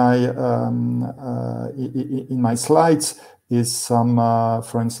in my slides is some,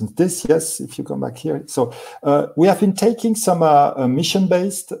 for instance, this. Yes, if you come back here. So we have been taking some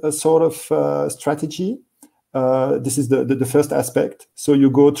mission-based sort of strategy. This is the first aspect. So you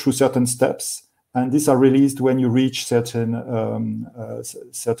go through certain steps, and these are released when you reach certain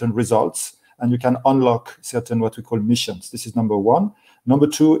results, and you can unlock certain what we call missions. This is number one. Number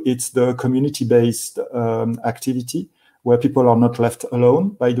two, it's the community-based activity, where people are not left alone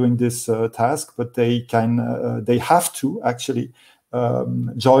by doing this task, but they have to actually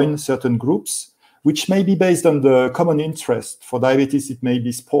join certain groups, which may be based on the common interest. For diabetes, it may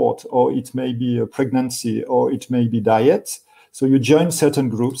be sport, or it may be a pregnancy, or it may be diet. So you join certain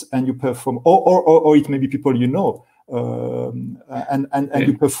groups and you perform, or it may be people you know, and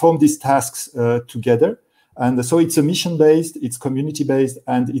you perform these tasks together. And so it's a mission-based, it's community-based,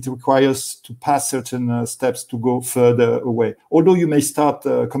 and it requires to pass certain steps to go further away. Although you may start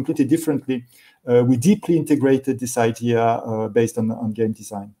completely differently, we deeply integrated this idea based on game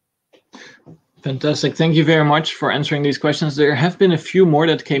design. Fantastic. Thank you very much for answering these questions. There have been a few more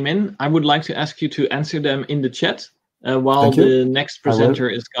that came in. I would like to ask you to answer them in the chat while the next presenter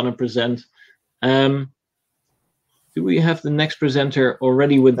is going to present. Do we have the next presenter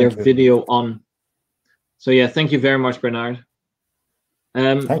already with their video on? So yeah, thank you very much, Bernard.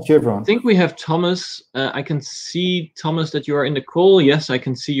 Thank you, everyone. I think we have Thomas. I can see, Thomas, that you are in the call. Yes, I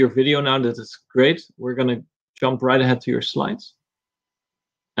can see your video now. That is great. We're going to jump right ahead to your slides.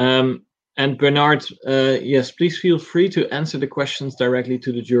 And Bernard, yes, please feel free to answer the questions directly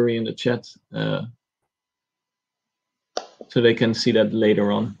to the jury in the chat so they can see that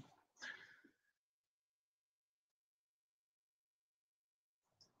later on.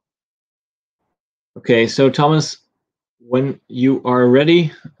 Okay, so Thomas, when you are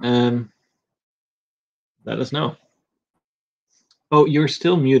ready, let us know. Oh, you're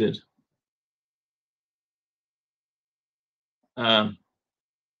still muted.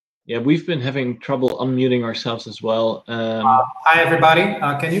 Yeah, we've been having trouble unmuting ourselves as well. Hi, everybody.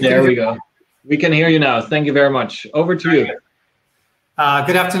 Can you? There we go. We can hear you now. Thank you very much. Over to you.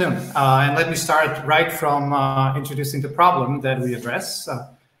 Good afternoon. And let me start right from introducing the problem that we address.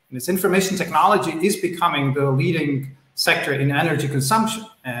 This information technology is becoming the leading sector in energy consumption,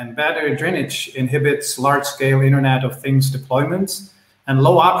 and battery drainage inhibits large-scale Internet of Things deployments, and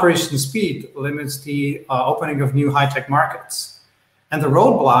low operation speed limits the opening of new high-tech markets. And the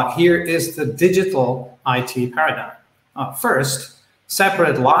roadblock here is the digital IT paradigm. First,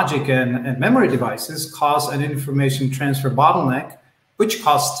 Separate logic and memory devices cause an information transfer bottleneck, which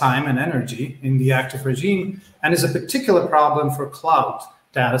costs time and energy in the active regime and is a particular problem for cloud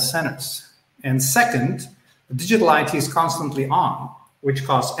data centers. And second, the digital IT is constantly on, which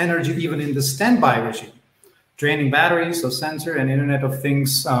costs energy even in the standby regime, draining batteries of sensor and Internet of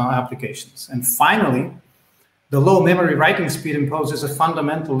Things applications. And finally, the low memory writing speed imposes a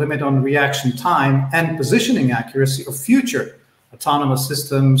fundamental limit on reaction time and positioning accuracy of future autonomous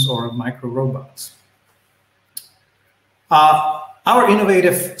systems or micro robots. Our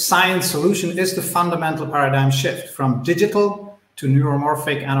innovative science solution is the fundamental paradigm shift from digital to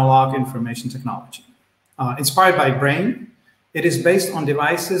neuromorphic analog information technology. Inspired by brain, it is based on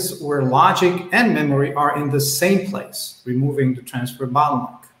devices where logic and memory are in the same place, removing the transfer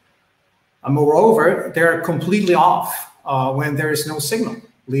bottleneck. Moreover, they're completely off when there is no signal,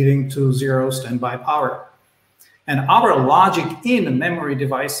 leading to zero standby power. And our logic in memory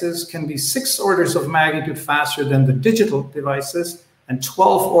devices can be 6 orders of magnitude faster than the digital devices and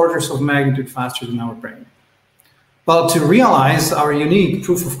 12 orders of magnitude faster than our brain. Well, to realize our unique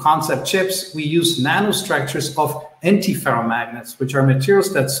proof of concept chips, we use nanostructures of antiferromagnets, which are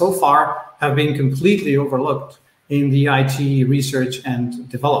materials that so far have been completely overlooked in the IT research and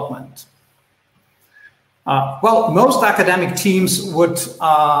development. Well, most academic teams would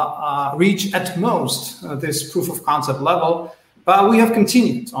reach at most this proof of concept level, but we have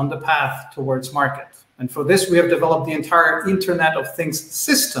continued on the path towards market. And for this, we have developed the entire Internet of Things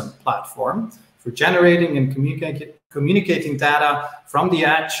system platform for generating and communicating data from the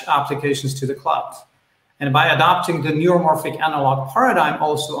edge applications to the cloud. And by adopting the neuromorphic analog paradigm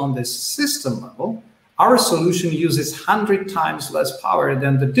also on this system level, our solution uses 100 times less power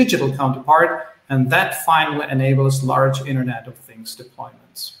than the digital counterpart, and that finally enables large Internet of Things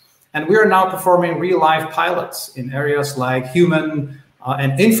deployments. And we are now performing real-life pilots in areas like human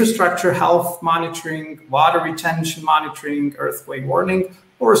and infrastructure health monitoring, water retention monitoring, earthquake warning,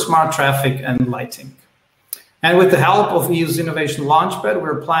 or smart traffic and lighting. And with the help of EU's Innovation Launchpad,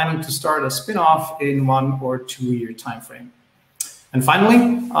 we're planning to start a spin-off in 1 or 2 year timeframe. And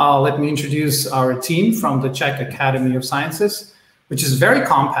finally, let me introduce our team from the Czech Academy of Sciences, which is very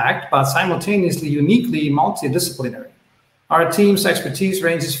compact, but simultaneously uniquely multidisciplinary. Our team's expertise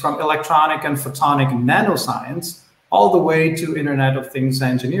ranges from electronic and photonic nanoscience all the way to Internet of Things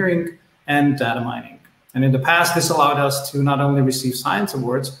engineering and data mining. And in the past, this allowed us to not only receive science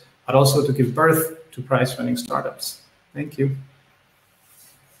awards, but also to give birth to prize-winning startups. Thank you.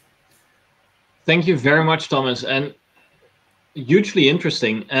 Thank you very much, Thomas, and hugely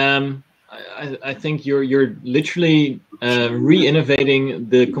interesting. I think you're literally re-innovating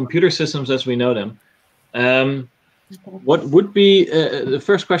the computer systems as we know them. What would be the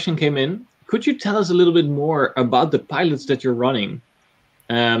first question came in? Could you tell us a little bit more about the pilots that you're running,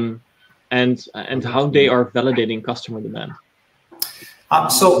 and how they are validating customer demand?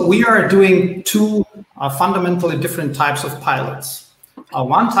 So we are doing 2 fundamentally different types of pilots.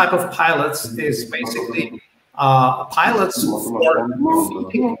 One type of pilots is basically pilots for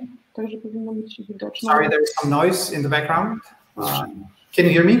feeding. Sorry, there's some noise in the background. Can you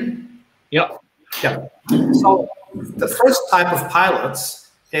hear me? Yeah. Yeah. So the first type of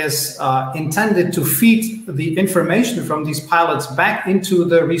pilots is intended to feed the information from these pilots back into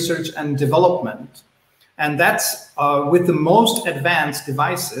the research and development. And that's with the most advanced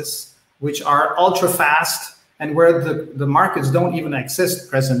devices, which are ultra fast and where the markets don't even exist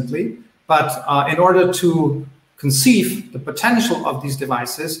presently. But in order to conceive the potential of these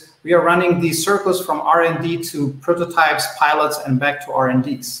devices, we are running these circles from R&D to prototypes, pilots, and back to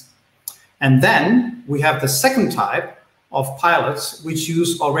R&Ds. And then we have the second type of pilots, which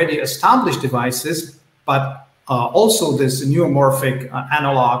use already established devices, but also this neuromorphic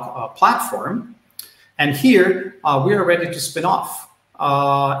analog platform. And here we are ready to spin off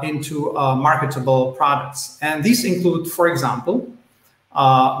into marketable products. And these include, for example,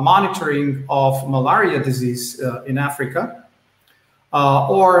 monitoring of malaria disease in Africa,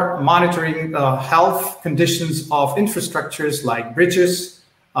 or monitoring health conditions of infrastructures like bridges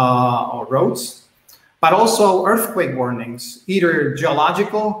or roads, but also earthquake warnings, either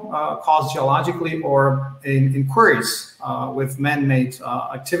geological, caused geologically, or in quarries with man-made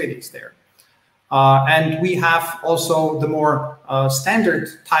activities there. And we have also the more standard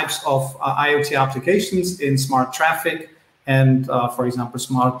types of IoT applications in smart traffic and, for example,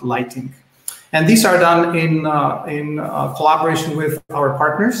 smart lighting. And these are done in collaboration with our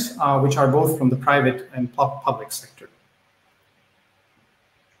partners, which are both from the private and public sector.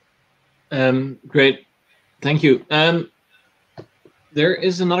 Great, thank you. There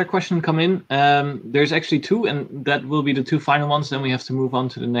is another question come in. There's actually two, and that will be the two final ones. Then we have to move on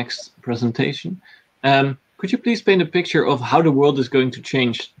to the next presentation. Could you please paint a picture of how the world is going to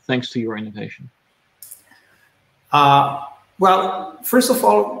change thanks to your innovation? Well, first of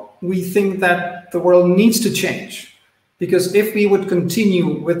all, we think that the world needs to change, because if we would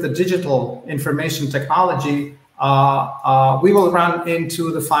continue with the digital information technology, we will run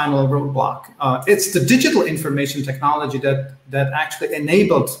into the final roadblock. It's the digital information technology that actually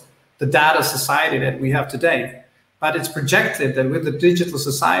enabled the data society that we have today. But it's projected that with the digital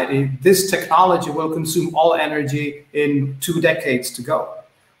society, this technology will consume all energy in 2 decades to go.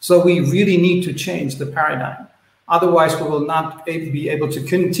 So we really need to change the paradigm. Otherwise, we will not be able to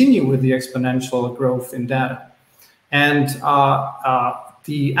continue with the exponential growth in data. And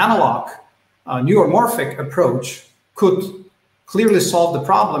the analog neuromorphic approach could clearly solve the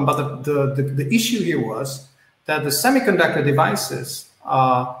problem, but the issue here was that the semiconductor devices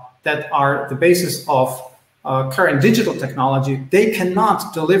that are the basis of current digital technology, they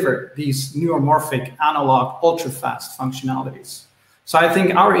cannot deliver these neuromorphic analog ultra-fast functionalities. So I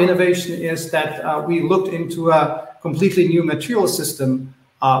think our innovation is that we looked into a completely new material system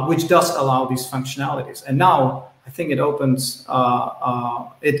which does allow these functionalities. And now I think it opens,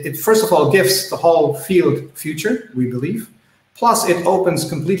 it first of all gives the whole field future, we believe. Plus it opens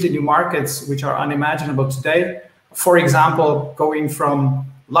completely new markets which are unimaginable today. For example, going from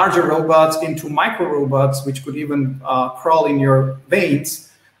larger robots into micro robots, which could even crawl in your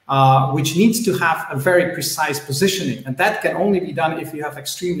veins, which needs to have a very precise positioning. And that can only be done if you have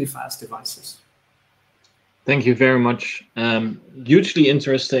extremely fast devices. Thank you very much. Hugely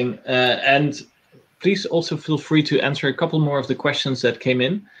interesting. And please also feel free to answer a couple more of the questions that came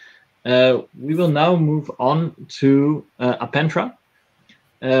in. We will now move on to Apentra.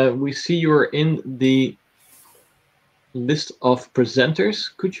 We see you're in the list of presenters.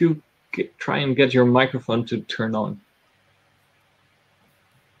 Could you try and get your microphone to turn on?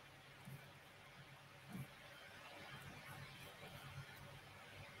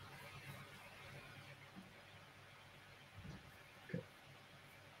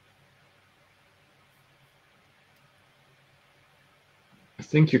 I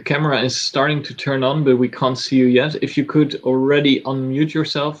think your camera is starting to turn on, but we can't see you yet. If you could already unmute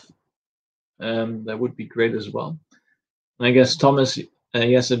yourself, that would be great as well. And I guess, Thomas,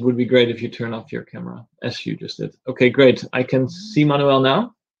 yes, it would be great if you turn off your camera, as you just did. Okay, great. I can see Manuel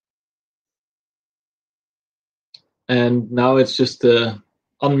now. And now it's just the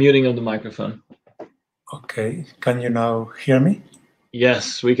unmuting of the microphone. Okay, can you now hear me?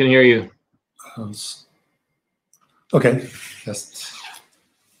 Yes, we can hear you. Okay, just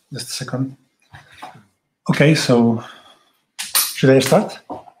a second. Okay, so should I start?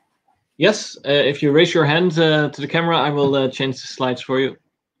 Yes, if you raise your hand to the camera, I will change the slides for you.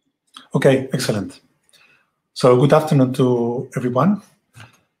 Okay, excellent. So good afternoon to everyone.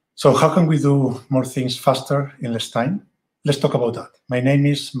 So how can we do more things faster in less time? Let's talk about that. My name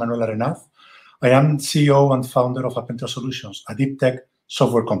is Manuel Arenaz. I am CEO and founder of Apentra Solutions, a deep tech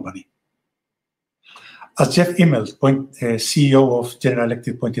software company. As Jeff Immelt, CEO of General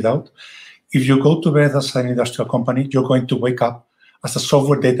Electric, pointed out, if you go to bed as an industrial company, you're going to wake up as a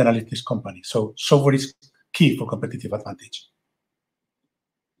software data analytics company. So software is key for competitive advantage.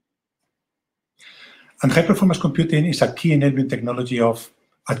 And high-performance computing is a key enabling technology of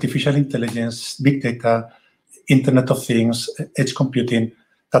artificial intelligence, big data, Internet of Things, edge computing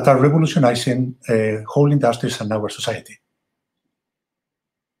that are revolutionizing whole industries and our society.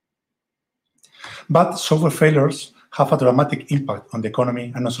 But software failures have a dramatic impact on the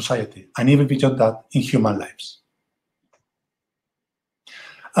economy and on society, and even beyond that, in human lives.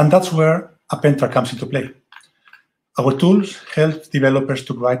 And that's where Apentra comes into play. Our tools help developers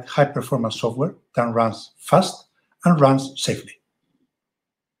to write high-performance software that runs fast and runs safely.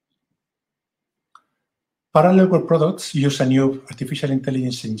 Parallel web products use a new artificial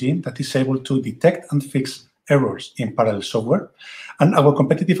intelligence engine that is able to detect and fix errors in parallel software. And our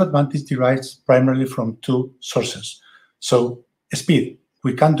competitive advantage derives primarily from two sources. So speed,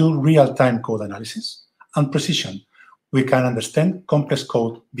 we can do real-time code analysis, and precision, we can understand complex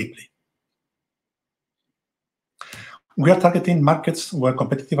code deeply. We are targeting markets where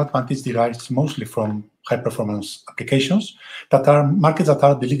competitive advantage derives mostly from high-performance applications that are markets that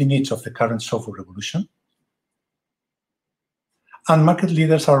are the leading edge of the current software revolution. And market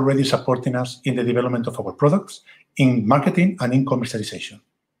leaders are already supporting us in the development of our products, in marketing and in commercialization.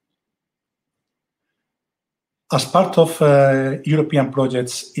 As part of European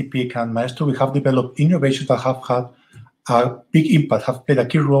projects, EPIC and Maestro, we have developed innovations that have had a big impact, have played a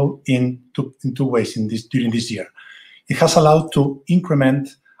key role in two ways during this year. It has allowed to increment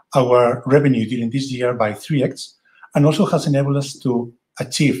our revenue during this year by 3x, and also has enabled us to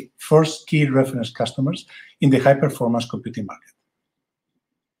achieve first key reference customers in the high-performance computing market.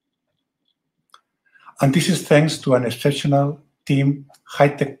 And this is thanks to an exceptional team,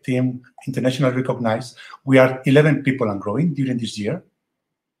 high-tech team, internationally recognized. We are 11 people and growing during this year.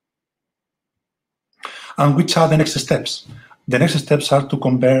 And which are the next steps? The next steps are to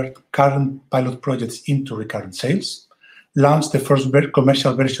convert current pilot projects into recurrent sales, launch the first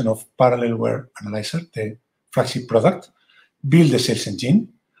commercial version of Parallelware Analyzer, the flagship product, build the sales engine,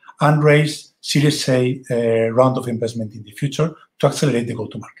 and raise Series A round of investment in the future to accelerate the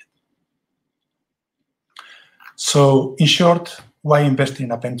go-to-market. So, in short, why invest in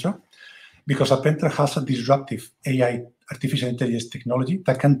Apentra? Because Apentra has a disruptive AI, artificial intelligence technology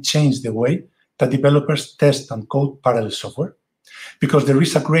that can change the way that developers test and code parallel software. Because there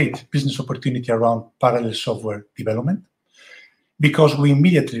is a great business opportunity around parallel software development. Because we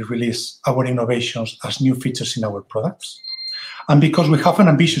immediately release our innovations as new features in our products. And because we have an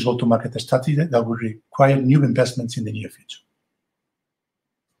ambitious go-to-market strategy that will require new investments in the near future.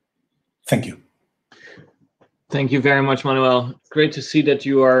 Thank you. Thank you very much, Manuel. Great to see that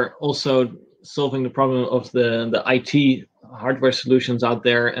you are also solving the problem of the IT hardware solutions out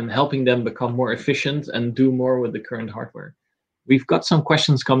there and helping them become more efficient and do more with the current hardware. We've got some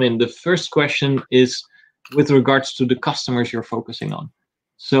questions come in. The first question is with regards to the customers you're focusing on.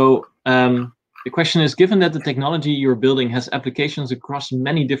 So the question is, given that the technology you're building has applications across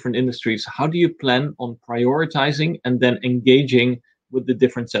many different industries, how do you plan on prioritizing and then engaging with the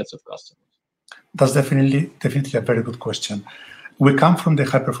different sets of customers? That's definitely a very good question. We come from the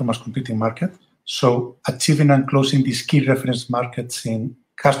high-performance computing market, so achieving and closing these key reference markets in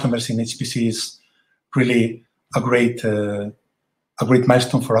customers in HPC is really a great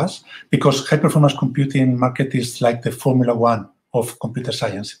milestone for us, because high-performance computing market is like the Formula One of computer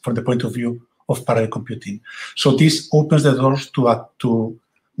science from the point of view of parallel computing. So this opens the doors to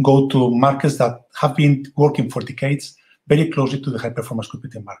go to markets that have been working for decades very closely to the high-performance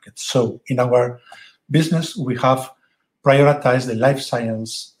computing market. So in our business, we have prioritized the life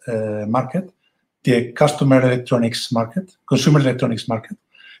science market, the consumer electronics market,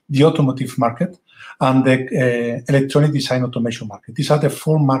 the automotive market, and the electronic design automation market. These are the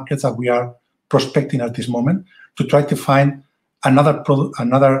 4 markets that we are prospecting at this moment to try to find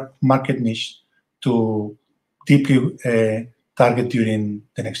another market niche to deeply target during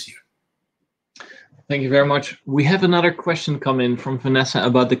the next year. Thank you very much. We have another question come in from Vanessa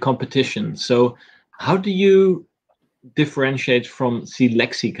about the competition. So how do you differentiate from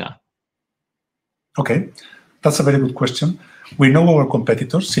Silexica? Okay, that's a very good question. We know our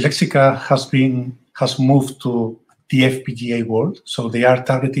competitors. Silexica has moved to the FPGA world, so they are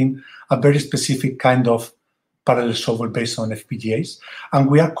targeting a very specific kind of parallel software based on FPGAs. And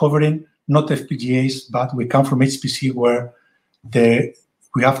we are covering not FPGAs, but we come from HPC where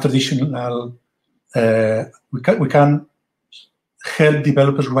we have traditional, we can help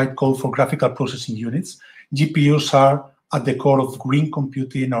developers write code for graphical processing units. GPUs are at the core of green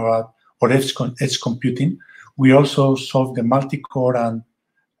computing or edge computing. We also solve the multi-core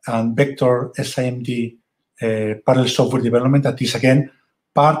and vector SIMD parallel software development that is, again,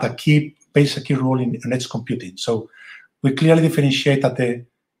 plays a key role in edge computing. So we clearly differentiate at the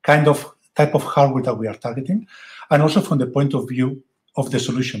type of hardware that we are targeting, and also from the point of view of the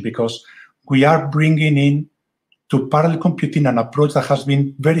solution, because we are bringing in to parallel computing an approach that has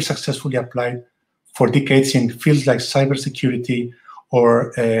been very successfully applied for decades in fields like cybersecurity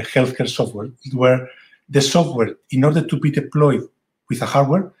or healthcare software, where the software, in order to be deployed with a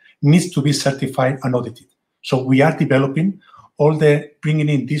hardware, needs to be certified and audited. So we are developing bringing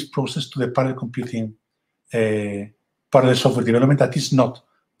in this process to the parallel computing, parallel software development that is not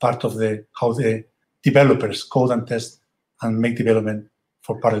part of how the developers code and test and make development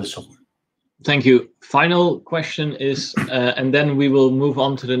for parallel software. Thank you. Final question is, and then we will move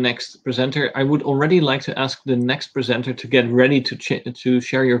on to the next presenter. I would already like to ask the next presenter to get ready to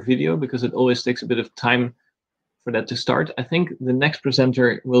share your video, because it always takes a bit of time for that to start. I think the next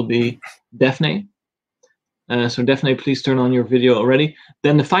presenter will be Daphne. So Daphne, please turn on your video already.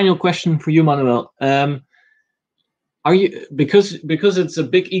 Then the final question for you, Manuel. Are you, because it's a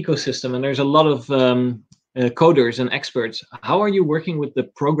big ecosystem and there's a lot of coders and experts, how are you working with the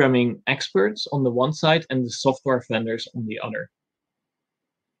programming experts on the one side and the software vendors on the other?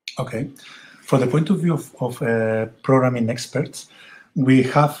 Okay. From the point of view of programming experts, we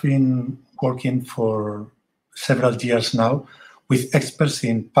have been working for several years now with experts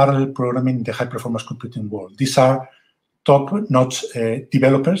in parallel programming in the high-performance computing world. These are top-notch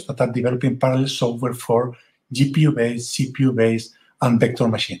developers that are developing parallel software for GPU-based, CPU-based, and vector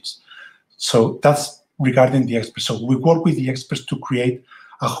machines. So that's regarding the experts. So we work with the experts to create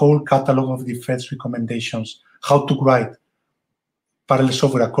a whole catalog of defense recommendations, how to write parallel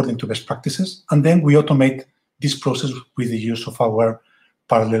software according to best practices, and then we automate this process with the use of our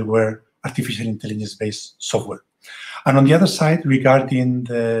parallelware artificial intelligence-based software. And on the other side, regarding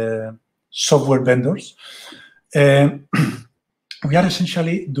the software vendors, we are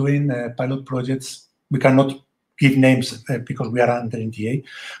essentially doing pilot projects. We cannot give names because we are under NDA,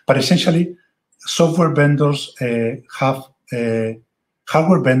 but essentially, software vendors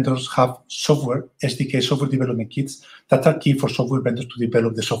hardware vendors have software, SDK, software development kits that are key for software vendors to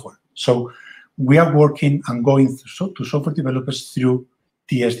develop the software. So we are working and going to software developers through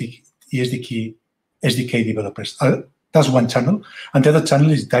the SDK developers. That's one channel. And the other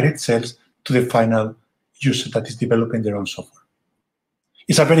channel is direct sales to the final user that is developing their own software.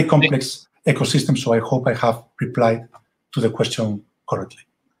 It's a very complex ecosystem, so I hope I have replied to the question correctly.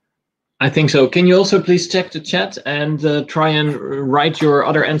 I think so. Can you also please check the chat and try and write your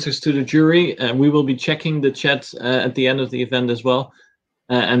other answers to the jury? We will be checking the chat at the end of the event as well,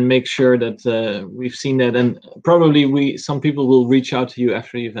 and make sure that we've seen that. And probably some people will reach out to you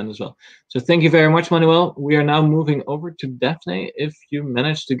after the event as well. So thank you very much, Manuel. We are now moving over to Daphne. If you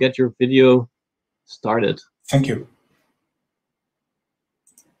managed to get your video started. Thank you.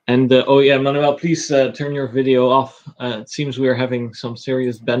 And oh yeah, Manuel, please turn your video off. It seems we are having some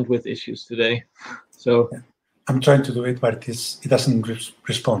serious bandwidth issues today. So I'm trying to do it, but it doesn't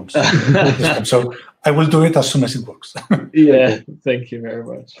respond. So I will do it as soon as it works. Yeah, thank you very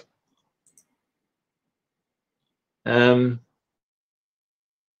much.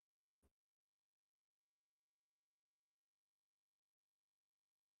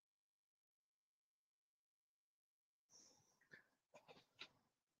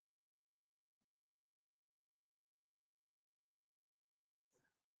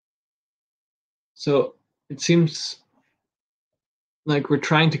 So it seems like we're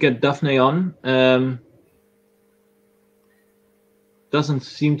trying to get Daphne on. Doesn't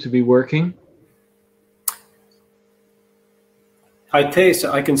seem to be working. Hi, Thijs.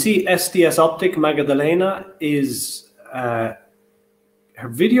 I can see SDS Optic Magdalena is her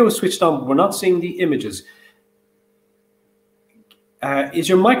video is switched on, but we're not seeing the images. Is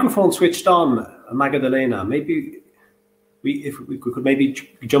your microphone switched on, Magdalena? Maybe if we could maybe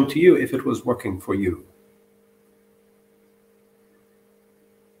jump to you if it was working for you.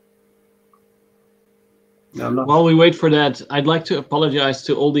 No, I'm not. While we wait for that, I'd like to apologize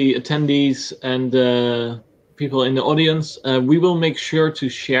to all the attendees and people in the audience. We will make sure to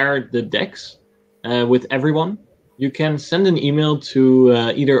share the decks with everyone. You can send an email to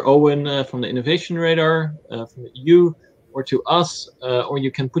either Owen from the Innovation Radar, from the EU, or to us, or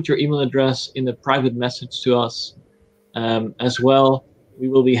you can put your email address in a private message to us as well. We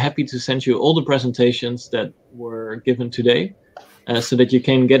will be happy to send you all the presentations that were given today so that you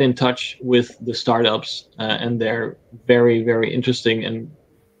can get in touch with the startups and their very, very interesting and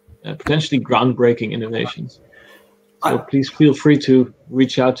potentially groundbreaking innovations. So please feel free to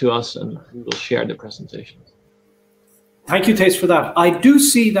reach out to us and we will share the presentations. Thank you, Thijs, for that. I do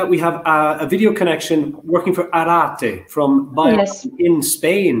see that we have a video connection working for Arate from Bio in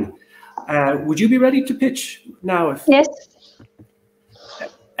Spain. Would you be ready to pitch now? Yes.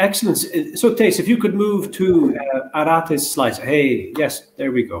 Excellent. So, Thijs, if you could move to Arate's slides. Hey, yes,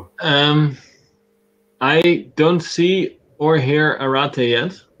 there we go. I don't see or hear Arate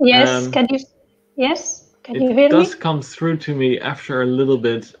yet. Yes, can you? Yes, can you hear me? It does come through to me after a little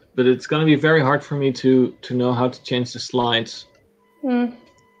bit, but it's going to be very hard for me to know how to change the slides.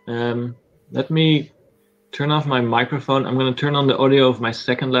 Let me turn off my microphone. I'm going to turn on the audio of my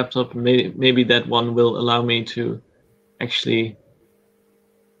second laptop. Maybe that one will allow me to actually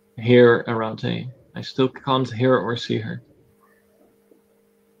hear Arate. I still can't hear or see her.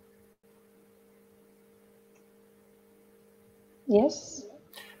 Yes.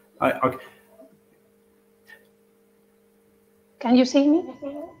 Okay. Can you see me?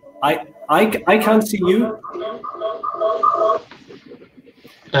 I can't see you.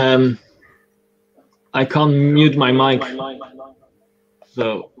 I can't mute my mic,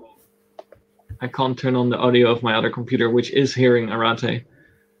 so I can't turn on the audio of my other computer, which is hearing Arate.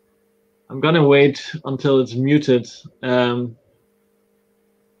 I'm gonna wait until it's muted. Okay.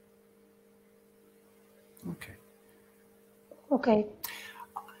 Okay.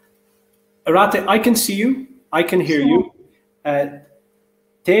 Arate, I can see you. I can hear you.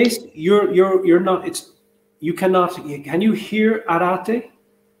 Thijs, you're not. You cannot. Can you hear Arate?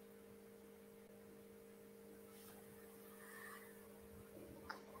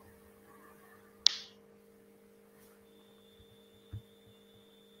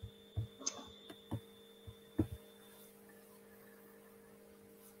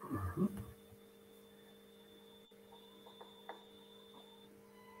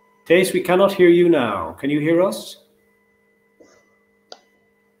 Thijs, we cannot hear you now. Can you hear us?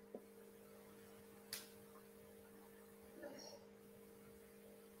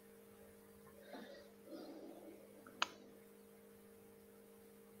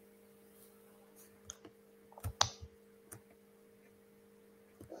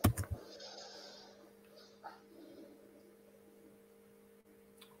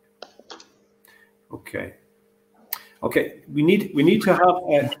 Okay. Okay. We need to have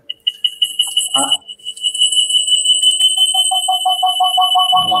a.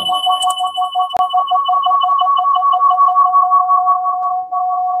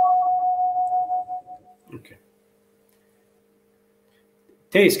 Okay.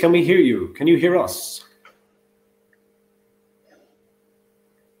 Thijs, can we hear you? Can you hear us?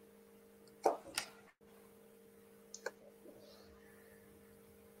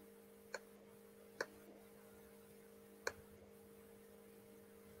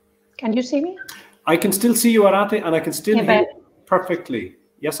 Can you see me? I can still see you, Arate, and I can still hear you perfectly.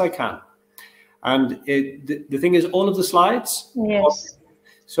 Yes, I can. And the thing is, all of the slides? Yes.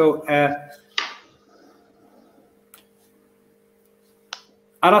 So,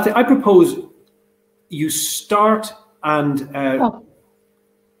 Arate, I propose you start and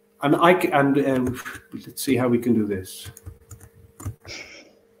let's see how we can do this.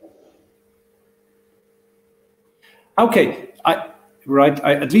 Okay,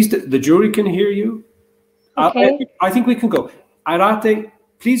 at least the jury can hear you. Okay. I think we can go. Arate,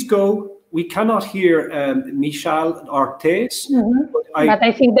 please go. We cannot hear Michal or Thijs. But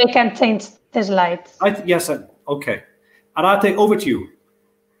I think they can change the slides. Yes, okay. Arate, over to you.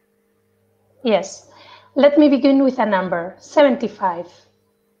 Yes. Let me begin with a number, 75.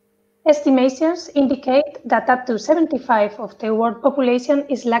 Estimations indicate that up to 75% of the world population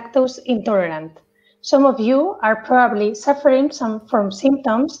is lactose intolerant. Some of you are probably suffering from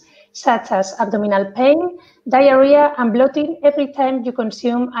symptoms such as abdominal pain, diarrhea, and bloating every time you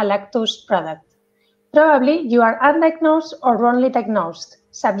consume a lactose product. Probably you are undiagnosed or wrongly diagnosed,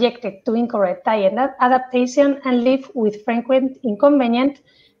 subjected to incorrect diet adaptation, and live with frequent inconvenience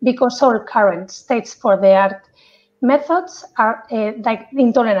because all current state-of-the-art methods are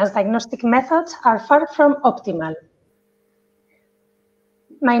intolerance diagnostic methods are far from optimal.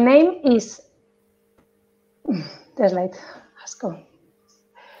 My name is the slide has gone.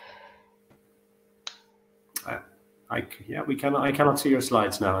 Yeah, I cannot see your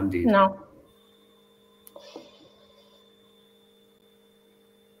slides now, indeed. No.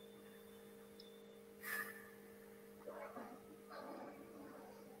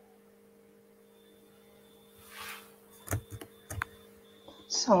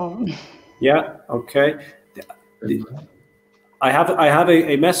 So. Yeah. Okay. I have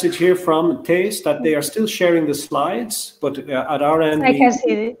a message here from Thijs that they are still sharing the slides, but at our end I can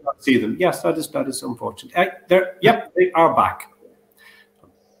see them. Yes, that is unfortunate. Yep, they are back.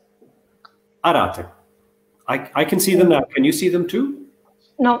 Arate, I can see them now. Can you see them too?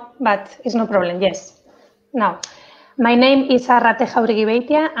 No, but it's no problem. Yes. Now, my name is Arate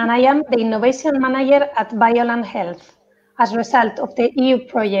Jauregui-Beitia, and I am the Innovation Manager at Bioland Health. As a result of the EU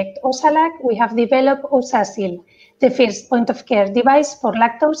project OSALAC, we have developed OSASIL, the first point-of-care device for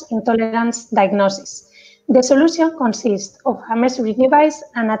lactose intolerance diagnosis. The solution consists of a measuring device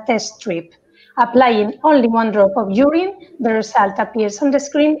and a test strip. Applying only one drop of urine, the result appears on the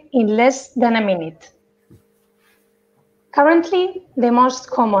screen in less than a minute. Currently, the most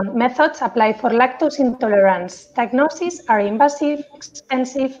common methods applied for lactose intolerance diagnosis are invasive,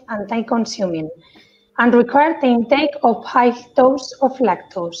 expensive, and time-consuming, and require the intake of high dose of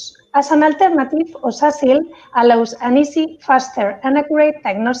lactose. As an alternative, OSASIL allows an easy, faster, and accurate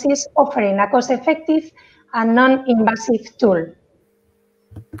diagnosis, offering a cost-effective and non-invasive tool.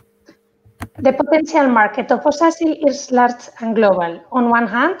 The potential market of OSASIL is large and global. On one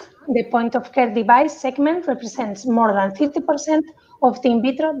hand, the point-of-care device segment represents more than 50% of the in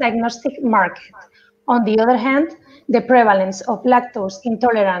vitro diagnostic market. On the other hand, the prevalence of lactose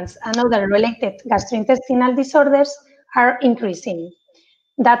intolerance and other related gastrointestinal disorders are increasing.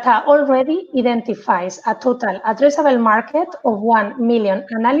 Data already identifies a total addressable market of 1 million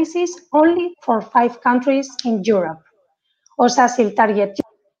analyses only for 5 countries in Europe. OSASIL targets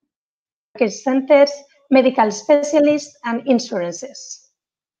centers, medical specialists, and insurances.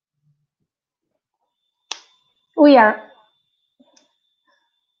 We are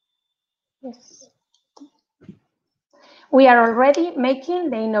already making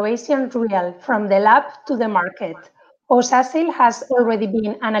the innovation real from the lab to the market. OSASIL has already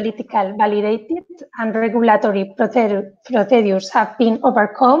been analytical validated and regulatory procedures have been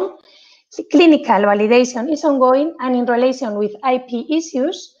overcome. Clinical validation is ongoing, and in relation with IP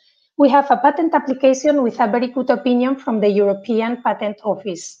issues, we have a patent application with a very good opinion from the European Patent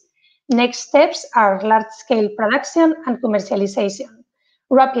Office. Next steps are large-scale production and commercialization.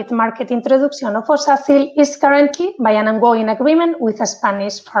 Rapid market introduction of OSASIL is currently by an ongoing agreement with a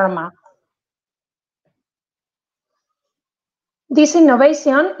Spanish pharma. This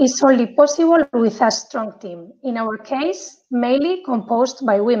innovation is only possible with a strong team, in our case, mainly composed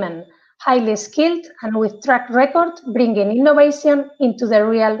by women, highly skilled and with track record, bringing innovation into the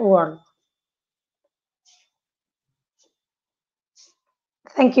real world.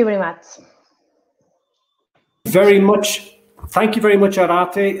 Thank you very much. Thank you very much,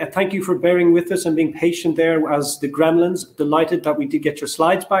 Arate. Thank you for bearing with us and being patient there as the gremlins. Delighted that we did get your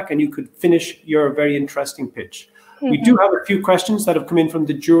slides back and you could finish your very interesting pitch. We do have a few questions that have come in from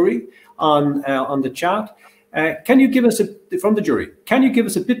the jury on the chat. Can you give us from the jury? Can you give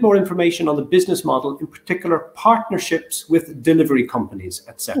us a bit more information on the business model, in particular partnerships with delivery companies,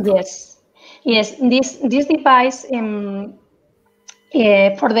 etc.? Yes. This device for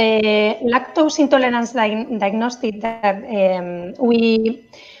the lactose intolerance diagnostic that we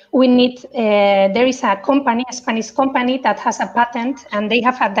need. There is a company, a Spanish company, that has a patent, and they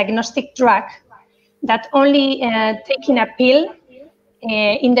have a diagnostic drug that only taking a pill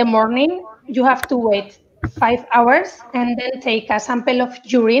in the morning, you have to wait 5 hours and then take a sample of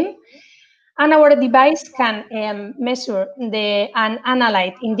urine. And our device can measure and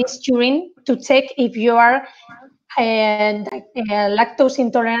analyze in this urine to check if you are lactose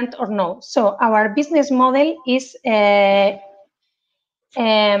intolerant or no. So our business model is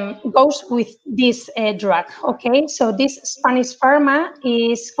goes with this drug. Okay, so this Spanish pharma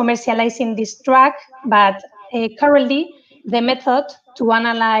is commercializing this drug, but currently the method to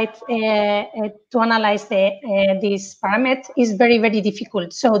analyze this parameter is very, very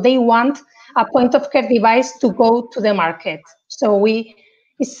difficult. So they want a point of care device to go to the market. So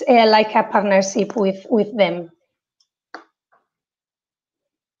it's like a partnership with them.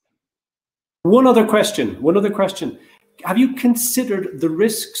 One other question. Have you considered the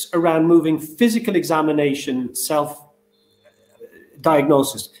risks around moving physical examination,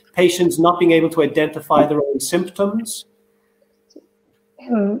 self-diagnosis, patients not being able to identify their own symptoms?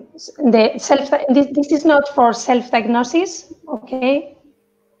 This is not for self-diagnosis, okay?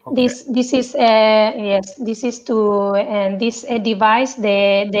 This is this is to this device. The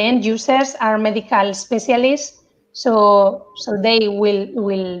end users are medical specialists, so they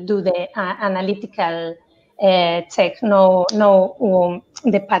will do the analytical check, no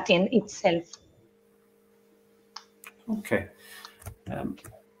the patent itself. Okay.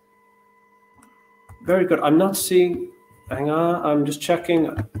 Very good. I'm not seeing, hang on, I'm just checking.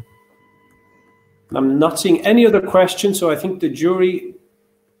 I'm not seeing any other questions, so I think the jury,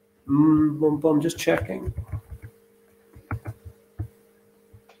 I'm just checking.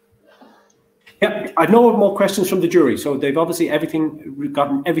 Yeah, I know more questions from the jury, so they've obviously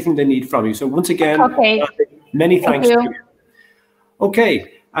gotten everything they need from you. So once again, many thanks to you.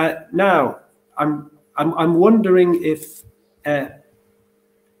 Okay, now I'm wondering if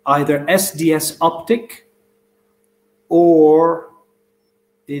either SDS Optic or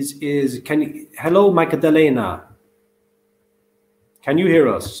hello, Magdalena. Can you hear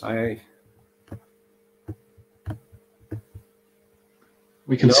us?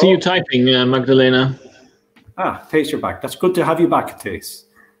 We can see you typing, Magdalena. Thijs, you're back. That's good to have you back, Thijs.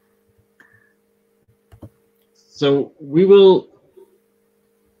 So we will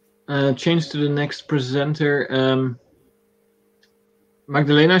change to the next presenter.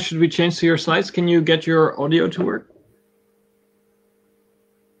 Magdalena, should we change to your slides? Can you get your audio to work?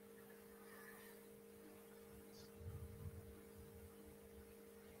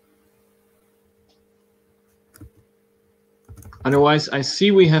 Otherwise, I see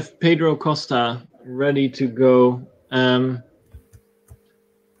we have Pedro Costa ready to go.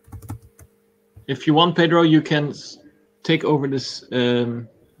 If you want, Pedro, you can take over this the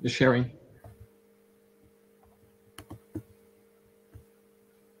sharing.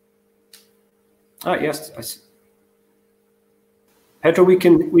 Yes, I see. Pedro, we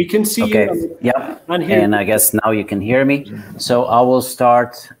can see you. Yeah, and I guess now you can hear me. So I will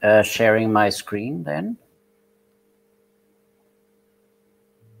start sharing my screen then.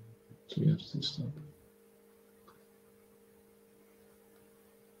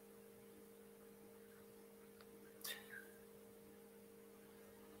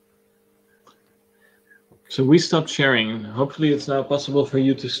 So we stopped sharing. Hopefully it's now possible for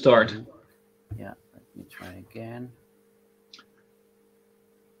you to start. Yeah, let me try again.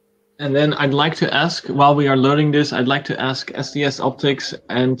 And then I'd like to ask, while we are loading this, I'd like to ask SDS Optics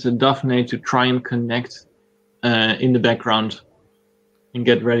and Daphne to try and connect in the background and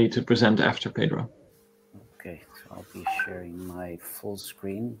get ready to present after Pedro. Okay, so I'll be sharing my full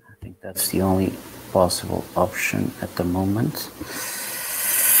screen. I think that's the only possible option at the moment.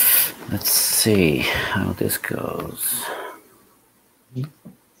 Let's see how this goes.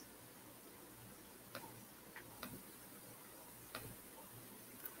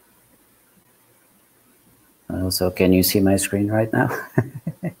 So can you see my screen right now?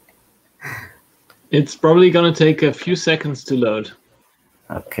 It's probably going to take a few seconds to load.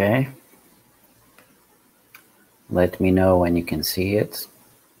 Okay. Let me know when you can see it.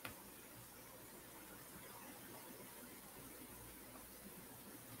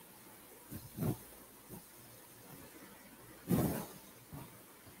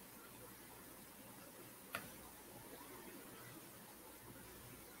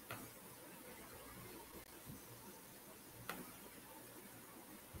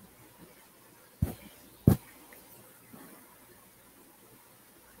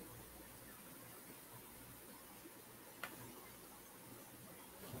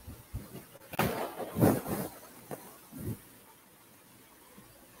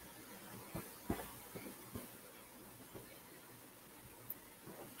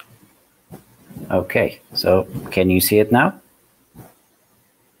 Okay, so can you see it now?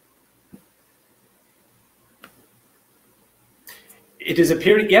 It is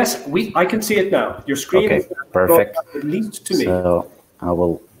appearing, yes, I can see it now. Your screen okay, is perfect. At least to me. So I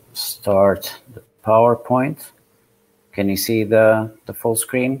will start the PowerPoint. Can you see the full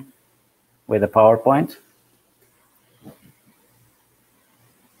screen with the PowerPoint?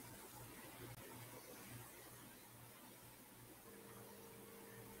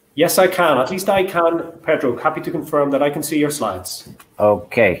 Yes, I can. At least I can, Pedro. Happy to confirm that I can see your slides.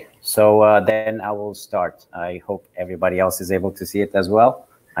 Okay, so then I will start. I hope everybody else is able to see it as well.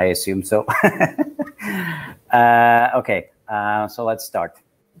 I assume so. Okay, so let's start.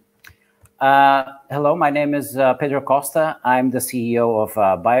 Hello, my name is Pedro Costa. I'm the CEO of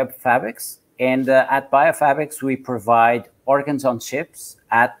BioFabrics. And at BioFabrics, we provide organs on chips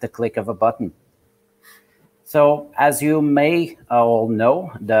at the click of a button. So as you may all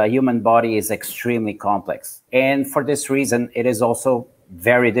know, the human body is extremely complex. And for this reason, it is also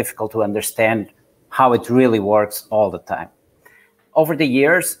very difficult to understand how it really works all the time. Over the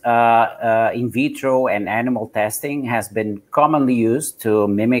years, in vitro and animal testing has been commonly used to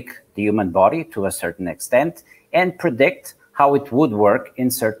mimic the human body to a certain extent and predict how it would work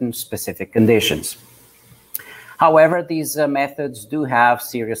in certain specific conditions. However, these methods do have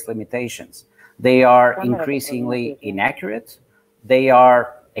serious limitations. They are increasingly inaccurate, they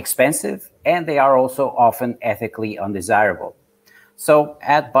are expensive, and they are also often ethically undesirable. So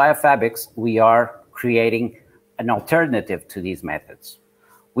at BioFabrics, we are creating an alternative to these methods.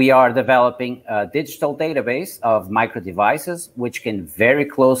 We are developing a digital database of microdevices which can very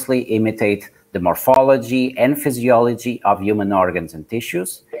closely imitate the morphology and physiology of human organs and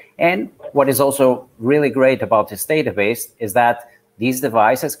tissues. And what is also really great about this database is that these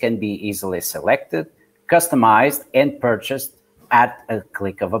devices can be easily selected, customized, and purchased at a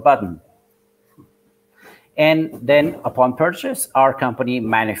click of a button. And then upon purchase, our company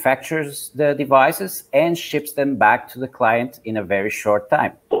manufactures the devices and ships them back to the client in a very short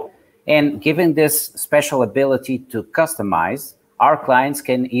time. And given this special ability to customize, our clients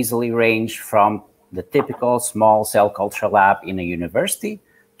can easily range from the typical small cell culture lab in a university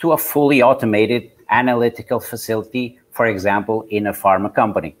to a fully automated analytical facility, for example, in a pharma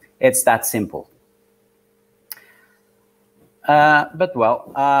company. It's that simple. But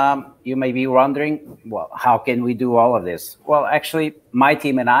you may be wondering, well, how can we do all of this? Well, actually, my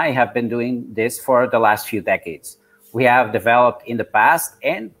team and I have been doing this for the last few decades. We have developed in the past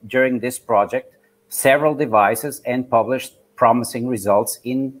and during this project several devices and published promising results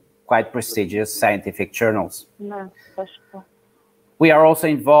in quite prestigious scientific journals. We are also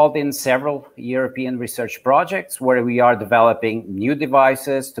involved in several European research projects where we are developing new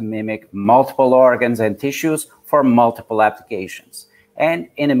devices to mimic multiple organs and tissues for multiple applications. And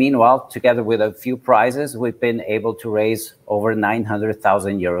in the meanwhile, together with a few prizes, we've been able to raise over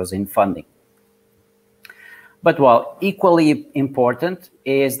 900,000 euros in funding. But equally important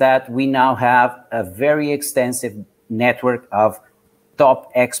is that we now have a very extensive network of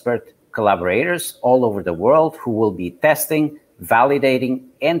top expert collaborators all over the world who will be testing, validating,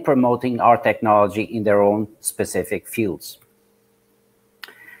 and promoting our technology in their own specific fields.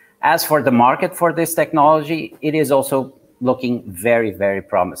 As for the market for this technology, it is also looking very, very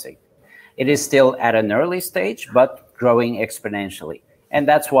promising. It is still at an early stage, but growing exponentially. And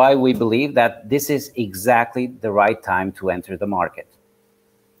that's why we believe that this is exactly the right time to enter the market.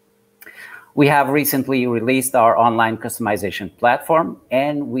 We have recently released our online customization platform,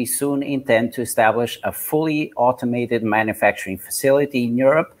 and we soon intend to establish a fully automated manufacturing facility in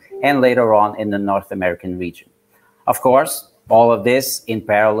Europe and later on in the North American region. Of course, all of this in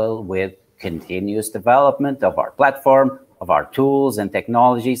parallel with continuous development of our platform, of our tools and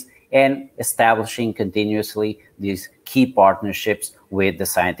technologies, and establishing continuously these key partnerships with the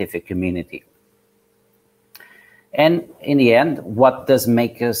scientific community. And in the end, what does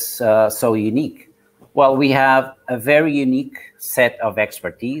make us so unique? Well, we have a very unique set of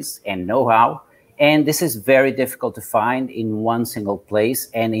expertise and know-how, and this is very difficult to find in one single place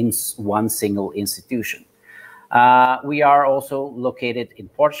and in one single institution. We are also located in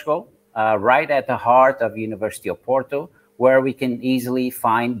Portugal, right at the heart of University of Porto, where we can easily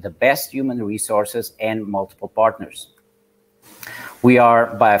find the best human resources and multiple partners. We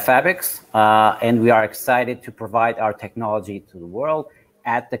are Biofabrics, and we are excited to provide our technology to the world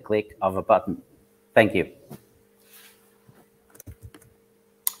at the click of a button. Thank you.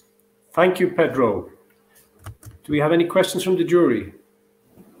 Thank you, Pedro. Do we have any questions from the jury?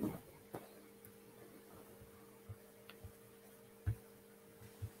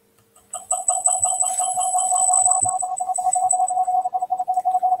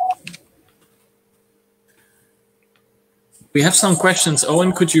 We have some questions.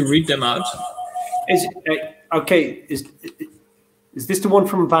 Owen, could you read them out? Okay. Is this the one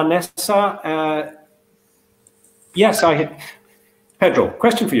from Vanessa? Yes, Pedro,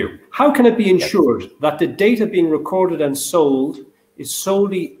 question for you. How can it be ensured that the data being recorded and sold is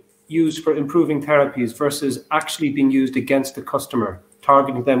solely used for improving therapies versus actually being used against the customer,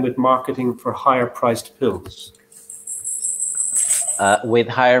 targeting them with marketing for higher priced pills? With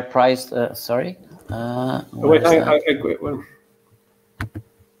higher priced, sorry? Wait, well.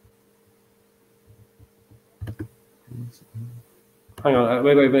 Hang on,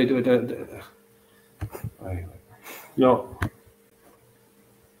 wait. No.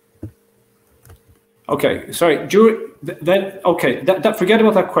 Okay, sorry, jury. Then okay, forget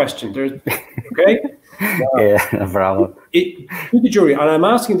about that question. There's okay. Yeah, no problem. To the jury, and I'm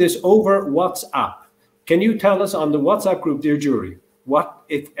asking this over WhatsApp. Can you tell us on the WhatsApp group, dear jury, what,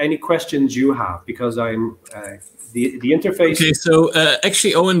 if any, questions you have? Because I'm the interface. Okay, so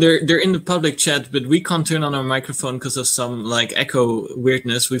actually, Owen, they're in the public chat, but we can't turn on our microphone because of some like echo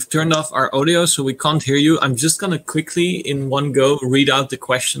weirdness. We've turned off our audio, so we can't hear you. I'm just gonna quickly, in one go, read out the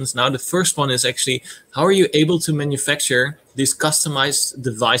questions now. The first one is actually, how are you able to manufacture these customized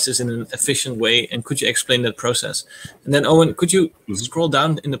devices in an efficient way, and could you explain that process? And then, Owen, could you scroll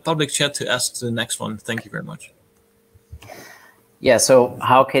down in the public chat to ask the next one? Thank you very much. Yeah, so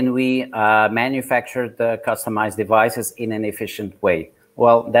how can we manufacture the customized devices in an efficient way?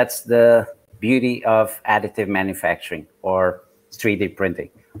 Well, that's the beauty of additive manufacturing or 3D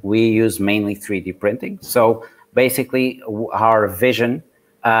printing. We use mainly 3D printing. So basically, our vision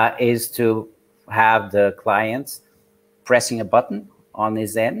is to have the clients pressing a button on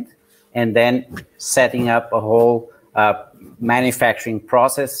his end and then setting up a whole manufacturing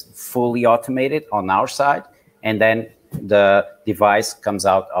process fully automated on our side, and then the device comes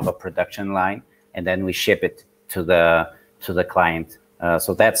out of a production line, and then we ship it to the client.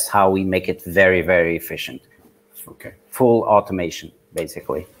 So that's how we make it very, very efficient. Okay. Full automation,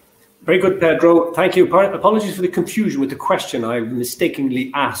 basically. Very good, Pedro. Thank you. Apologies for the confusion with the question I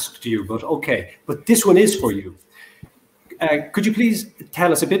mistakenly asked you, but okay. But this one is for you. Could you please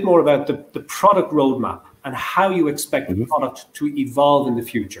tell us a bit more about the product roadmap and how you expect the product to evolve in the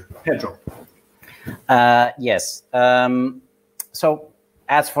future? Pedro. Yes. So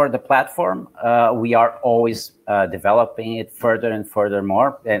as for the platform, we are always developing it further and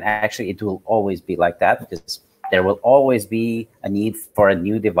furthermore. And actually, it will always be like that, because there will always be a need for a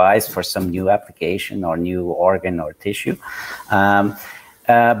new device for some new application or new organ or tissue.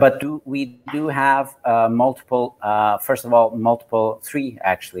 But we do have multiple, first of all, three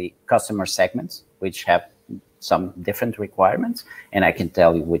actually customer segments, which have some different requirements, and I can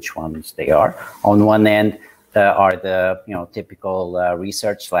tell you which ones they are. On one end are the typical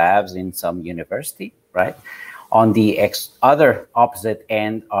research labs in some university, right? On the other opposite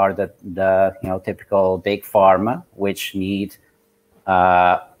end are the typical big pharma, which need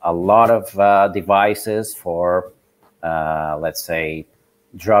a lot of devices for let's say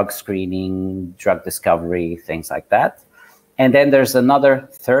drug screening, drug discovery, things like that. And then there's another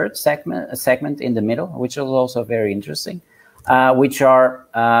third segment in the middle, which is also very interesting, which are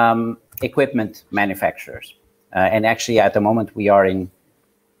equipment manufacturers. And actually, at the moment, we are in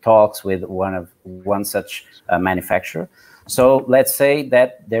talks with one such manufacturer, So let's say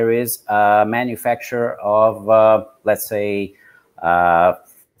that there is a manufacturer of, let's say,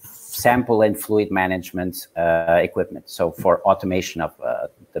 sample and fluid management equipment. So for automation of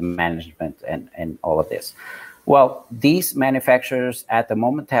the management and all of this. Well, these manufacturers at the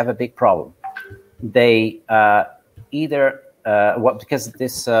moment have a big problem. They either, well, because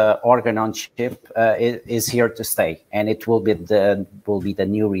this organ on chip is here to stay, and it will be the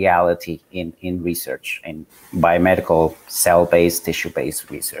new reality in research, in biomedical cell-based, tissue-based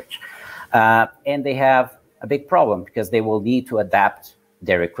research. And they have a big problem because they will need to adapt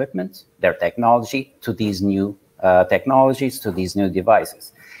their equipment, their technology to these new technologies, to these new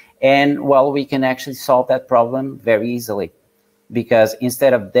devices. And well, we can actually solve that problem very easily, because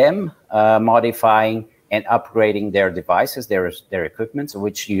instead of them modifying and upgrading their devices, their equipment,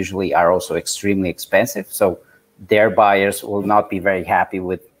 which usually are also extremely expensive, so their buyers will not be very happy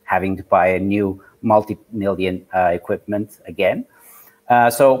with having to buy a new multi-million equipment again.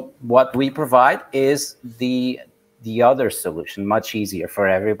 So what we provide is the other solution, much easier for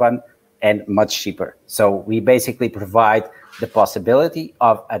everyone and much cheaper. So we basically provide the possibility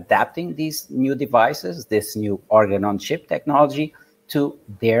of adapting these new devices, this new organ-on-chip technology, to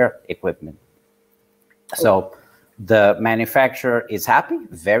their equipment. So the manufacturer is happy,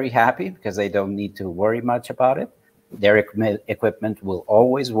 very happy, because they don't need to worry much about it. Their equipment will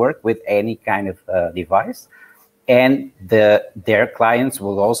always work with any kind of device. And their clients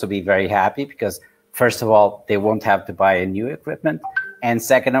will also be very happy because, first of all, they won't have to buy a new equipment. And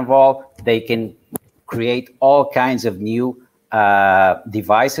second of all, they can create all kinds of new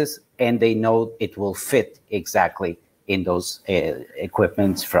devices, and they know it will fit exactly in those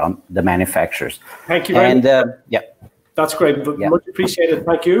equipments from the manufacturers. Thank you very much. Yeah. That's great. Yeah. Much appreciated.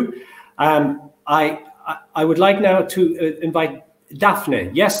 Thank you. I would like now to invite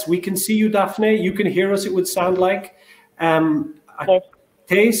Daphne. Yes, we can see you, Daphne. You can hear us, it would sound like. Yes.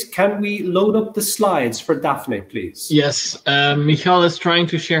 Thijs, can we load up the slides for Daphne, please? Yes. Michael is trying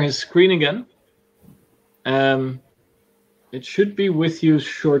to share his screen again. It should be with you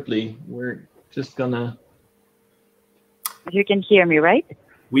shortly. We're just gonna... You can hear me, right?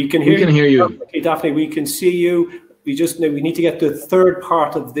 We can hear you. We can hear you. Okay, Daphne, we can see you. We need to get the third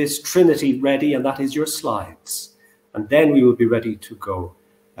part of this trinity ready, and that is your slides. And then we will be ready to go.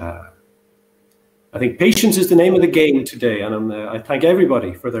 I think patience is the name of the game today, and I thank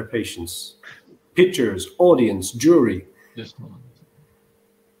everybody for their patience. Pictures, audience, jury. Just hold on.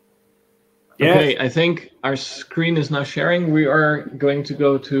 Yeah. Okay, I think our screen is now sharing. We are going to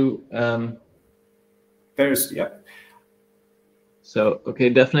go to... yeah. So, okay,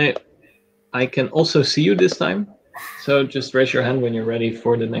 Daphne, I can also see you this time. So just raise your hand when you're ready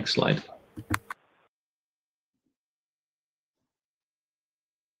for the next slide.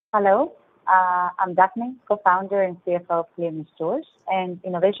 Hello, I'm Daphne, co-founder and CFO of Clear Stores and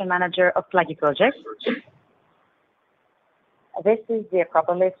innovation manager of Flagship project. This is the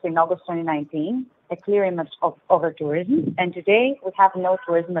Acropolis in August 2019, a clear image of over-tourism, and today we have no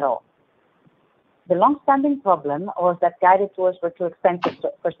tourism at all. The long-standing problem was that guided tours were too expensive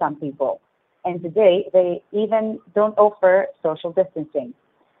for some people, and today they even don't offer social distancing.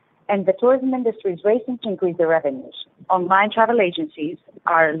 And the tourism industry is racing to increase their revenues. Online travel agencies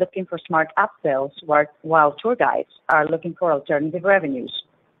are looking for smart upsells, while tour guides are looking for alternative revenues.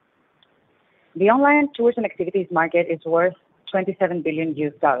 The online tours and activities market is worth $27 billion,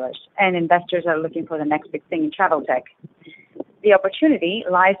 and investors are looking for the next big thing in travel tech. The opportunity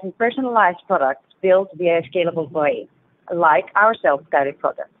lies in personalized products built via a scalable way, like our self-guided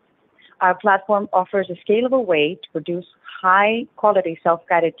products. Our platform offers a scalable way to produce high-quality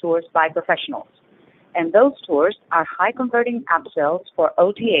self-guided tours by professionals. And those tours are high-converting upsells for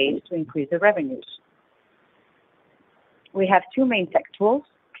OTAs to increase their revenues. We have two main tech tools,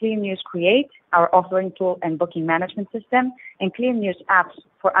 Clear News Create, our offering tool and booking management system, and Clear News apps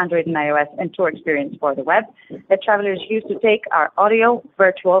for Android and iOS and tour experience for the web that travelers use to take our audio,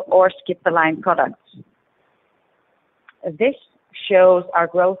 virtual, or skip-the-line products. This shows our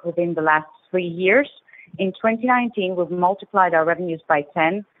growth within the last 3 years. In 2019, we've multiplied our revenues by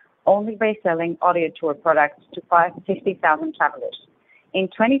 10 only by selling audio tour products to 50,000 travelers. In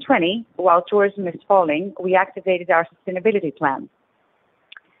 2020, while tourism is falling, we activated our sustainability plan,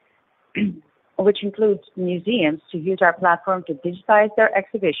 which includes museums to use our platform to digitize their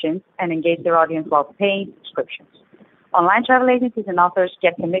exhibitions and engage their audience while paying subscriptions. Online travel agencies and authors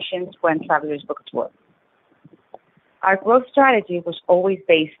get commissions when travelers book a tour. Our growth strategy was always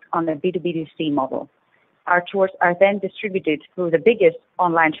based on the B2B2C model. Our tours are then distributed through the biggest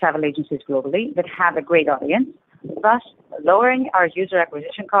online travel agencies globally that have a great audience, thus lowering our user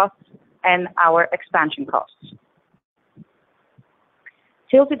acquisition costs and our expansion costs.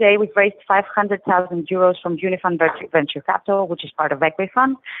 Till today, we've raised 500,000 euros from Unifund Venture Capital, which is part of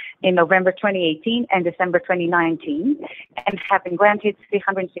Equifund, in November 2018 and December 2019, and have been granted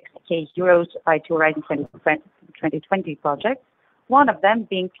 360k euros by two Horizon 2020 projects, one of them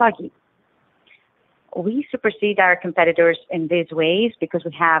being Pluggy. We supersede our competitors in these ways because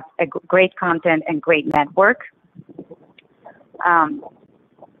we have a great content and great network.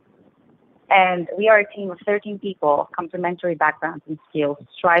 And we are a team of 13 people, complementary backgrounds and skills,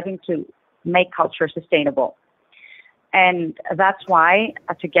 striving to make culture sustainable. And that's why,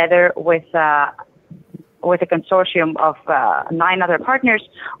 together with a consortium of 9 other partners,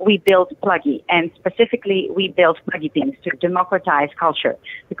 we built Pluggy. And specifically, we built Pluggy teams to democratize culture.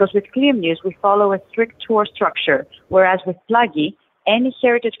 Because with Clear News, we follow a strict tour structure, whereas with Pluggy, any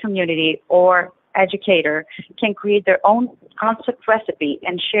heritage community or educator can create their own concept recipe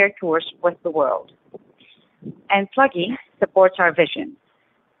and share tours with the world. And Pluggy supports our vision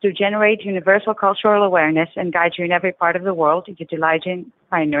to generate universal cultural awareness and guide you in every part of the world utilizing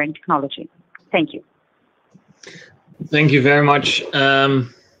pioneering technology. Thank you. Thank you very much,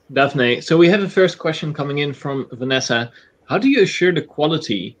 Daphne. So we have a first question coming in from Vanessa. How do you assure the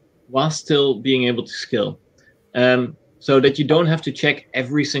quality while still being able to scale? So that you don't have to check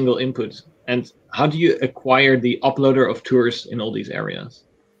every single input? And how do you acquire the uploader of tours in all these areas?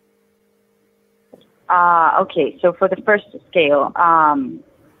 Okay, so for the first scale,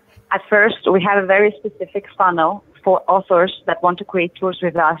 at first we have a very specific funnel for authors that want to create tours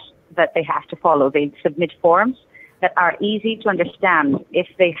with us that they have to follow. They submit forms that are easy to understand if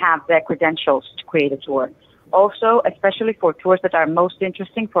they have the credentials to create a tour. Also, especially for tours that are most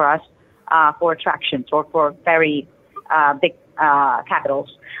interesting for us, for attractions or for very big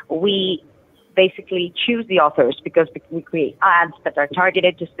capitals, we basically choose the authors because we create ads that are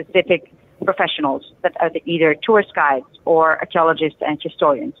targeted to specific professionals that are either tourist guides or archaeologists and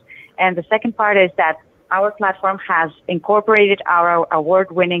historians. And the second part is that our platform has incorporated our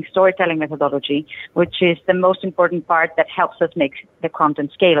award-winning storytelling methodology, which is the most important part that helps us make the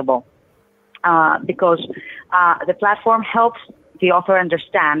content scalable. Because the platform helps the author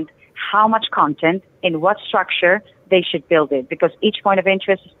understand how much content, in what structure they should build it, because each point of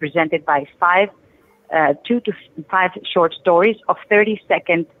interest is presented by 2 to 5 short stories of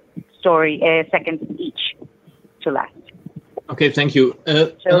 30-second seconds each to last. Okay, thank you.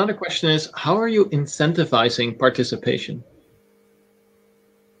 Another question is, how are you incentivizing participation?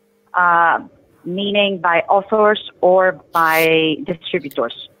 Meaning by authors or by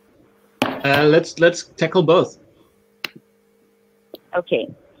distributors? Let's tackle both. Okay.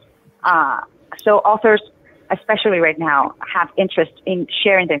 So authors, especially right now, have interest in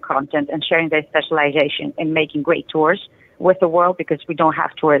sharing their content and sharing their specialization in making great tours with the world because we don't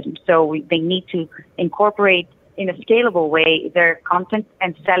have tourism. So they need to incorporate in a scalable way their content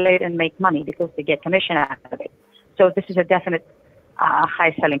and sell it and make money because they get commission out of it. So this is a definite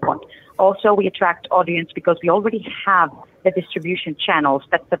high selling point. Also, we attract audience because we already have the distribution channels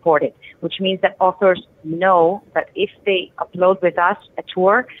that support it, which means that authors know that if they upload with us a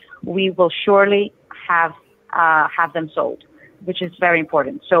tour, we will surely have them sold, which is very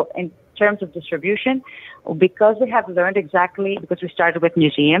important. So in terms of distribution, because we have learned exactly, because we started with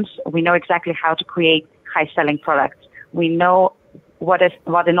museums, we know exactly how to create high-selling products. We know what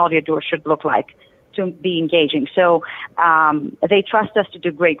an audio tour should look like to be engaging. So they trust us to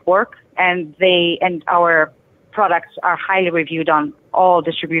do great work, and our products are highly reviewed on all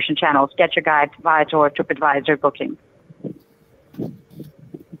distribution channels: Get Your Guide, Viator, TripAdvisor, Booking.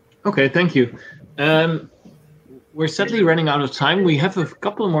 Okay, thank you. We're sadly running out of time. We have a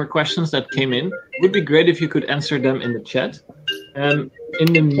couple more questions that came in. It would be great if you could answer them in the chat. In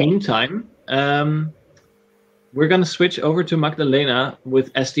the meantime, we're going to switch over to Magdalena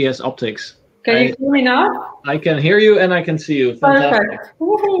with SDS Optics. Can you hear me now? I can hear you and I can see you. Fantastic.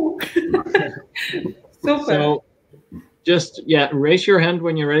 Perfect. Super. So just, raise your hand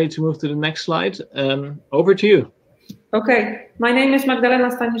when you're ready to move to the next slide. Over to you. Okay. My name is Magdalena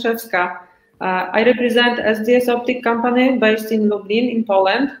Staniszewska. I represent SDS Optic company based in Lublin in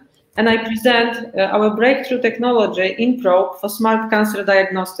Poland, and I present our breakthrough technology InProbe for smart cancer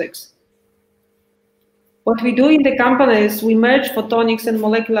diagnostics. What we do in the company is we merge photonics and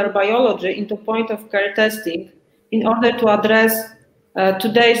molecular biology into point-of-care testing in order to address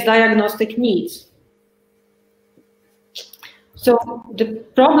today's diagnostic needs. So the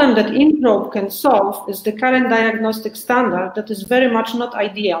problem that InProbe can solve is the current diagnostic standard that is very much not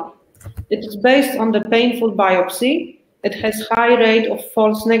ideal. It is based on the painful biopsy. It has high rate of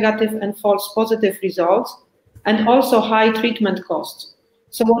false negative and false positive results, and also high treatment costs.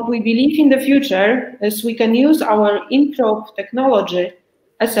 So what we believe in the future is we can use our InProbe technology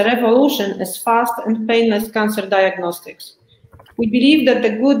as a revolution as fast and painless cancer diagnostics. We believe that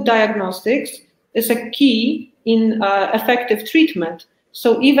the good diagnostics is a key in effective treatment.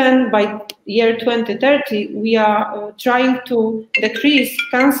 So even by year 2030, we are trying to decrease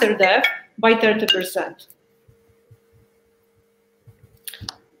cancer death by 30%.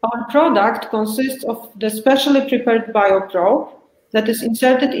 Our product consists of the specially prepared bioprobe that is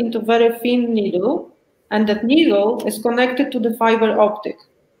inserted into very thin needle, and that needle is connected to the fiber optic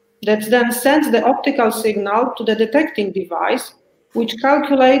that then sends the optical signal to the detecting device, which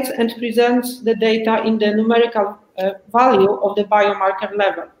calculates and presents the data in the numerical value of the biomarker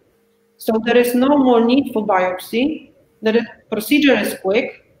level. So there is no more need for biopsy, the procedure is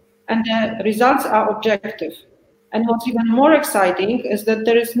quick, and the results are objective. And what's even more exciting is that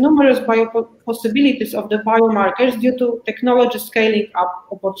there is numerous possibilities of the biomarkers due to technology scaling up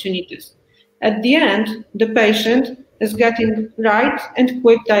opportunities. At the end, the patient is getting right and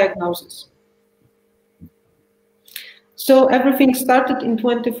quick diagnosis. So everything started in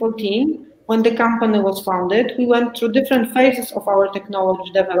 2014 when the company was founded. We went through different phases of our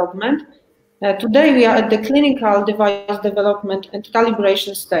technology development. Today we are at the clinical device development and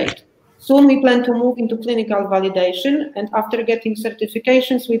calibration stage. Soon we plan to move into clinical validation, and after getting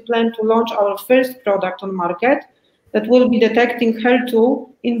certifications, we plan to launch our first product on market that will be detecting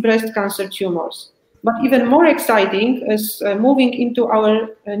HER2 in breast cancer tumors. But even more exciting is moving into our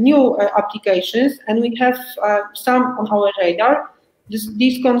new applications, and we have some on our radar.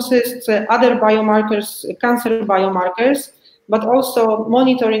 These consist other biomarkers, cancer biomarkers, but also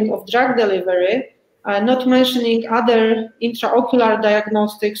monitoring of drug delivery, not mentioning other intraocular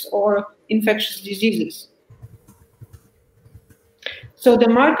diagnostics or infectious diseases. So the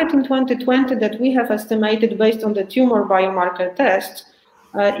market in 2020 that we have estimated based on the tumor biomarker test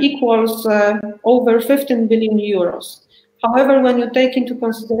equals over 15 billion euros. However, when you take into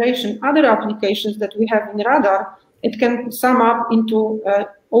consideration other applications that we have in radar, it can sum up into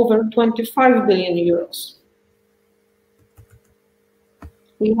over 25 billion euros.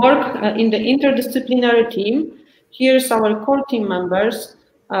 We work in the interdisciplinary team. Here's our core team members,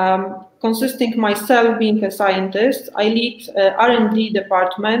 consisting myself being a scientist. I lead R&D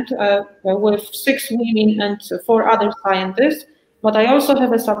department with 6 women and 4 other scientists, but I also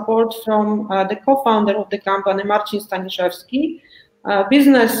have a support from the co-founder of the company, Marcin Staniszewski,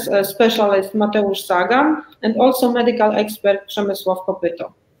 business specialist Mateusz Sagan, and also medical expert Przemysław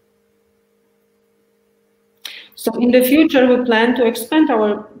Kopyto. So in the future, we plan to expand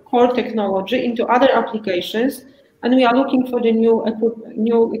our core technology into other applications, and we are looking for the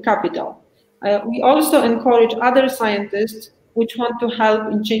new capital. We also encourage other scientists which want to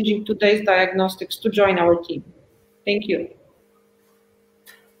help in changing today's diagnostics to join our team. Thank you.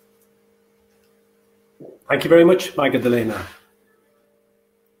 Thank you very much, Magdalena.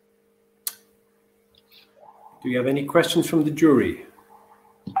 Do you have any questions from the jury?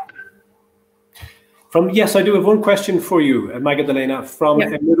 Yes, I do have one question for you, Magdalena, from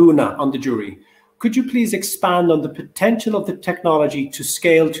Miruna on the jury. Could you please expand on the potential of the technology to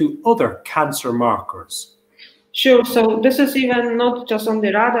scale to other cancer markers? Sure. So this is even not just on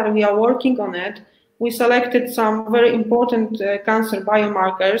the radar. We are working on it. We selected some very important cancer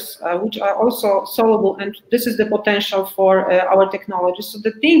biomarkers, which are also solvable, and this is the potential for our technology. So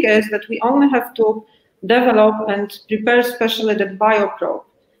the thing is that we only have to develop and prepare specially the bioprobe.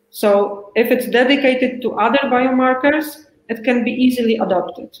 So if it's dedicated to other biomarkers, it can be easily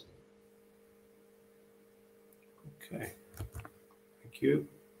adopted. Okay, thank you.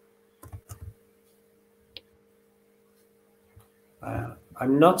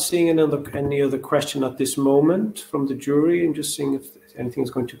 I'm not seeing any other question at this moment from the jury. I'm just seeing if anything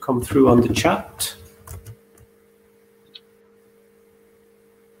is going to come through on the chat.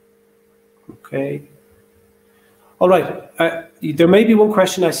 Okay. All right. There may be one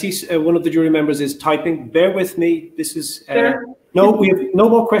question. I see one of the jury members is typing. Bear with me. This is no. We have no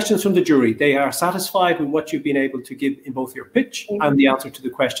more questions from the jury. They are satisfied with what you've been able to give in both your pitch and the answer to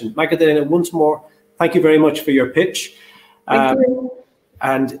the question. Magdalena, once more, thank you very much for your pitch. Thank you.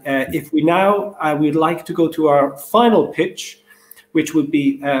 And if we now, we'd like to go to our final pitch, which would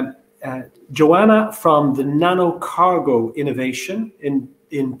be Joanna from the Nano Cargo Innovation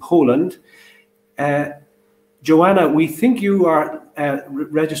in Poland. Joanna, we think you are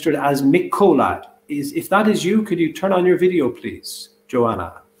registered as Mikolad. If that is you, could you turn on your video, please,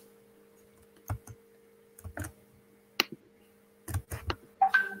 Joanna?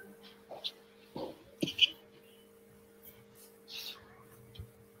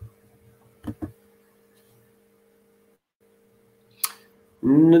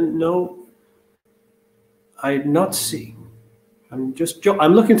 No, I'm not seeing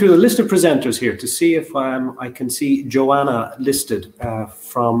I'm looking through the list of presenters here to see if I can see Joanna listed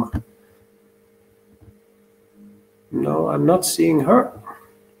from. No, I'm not seeing her.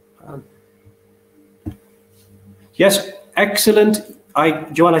 Yes, excellent.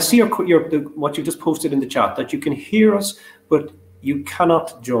 Joanna, I see what you just posted in the chat, that you can hear us, but you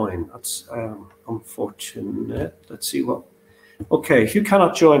cannot join. That's unfortunate. Let's see what. Okay, if you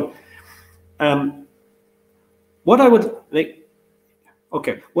cannot join, what I would like.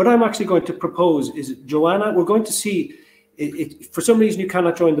 Okay, what I'm actually going to propose is, Joanna, we're going to see, for some reason you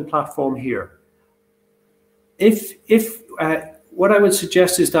cannot join the platform here. What I would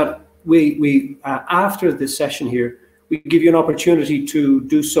suggest is that we after this session here, we give you an opportunity to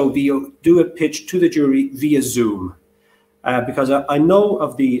do a pitch to the jury via Zoom, because I know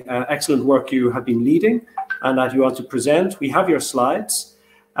of the excellent work you have been leading and that you want to present. We have your slides.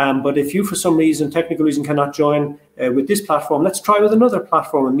 But if you, for some reason, technical reason, cannot join with this platform, let's try with another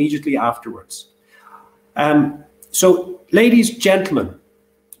platform immediately afterwards. So, ladies, gentlemen,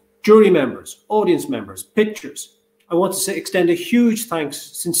 jury members, audience members, pitchers, I want to extend a huge thanks,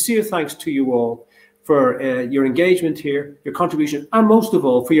 sincere thanks to you all for your engagement here, your contribution, and most of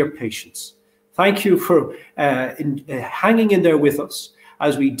all, for your patience. Thank you for hanging in there with us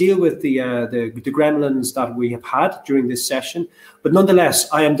as we deal with the gremlins that we have had during this session. But nonetheless,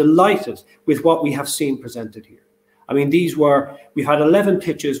 I am delighted with what we have seen presented here. I mean, we've had 11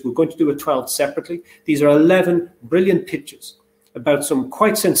 pitches. We're going to do a 12th separately. These are 11 brilliant pitches about some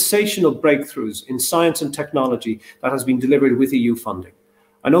quite sensational breakthroughs in science and technology that has been delivered with EU funding.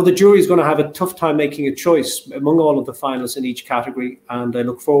 I know the jury is going to have a tough time making a choice among all of the finalists in each category, and I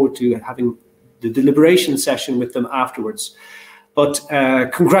look forward to having the deliberation session with them afterwards. But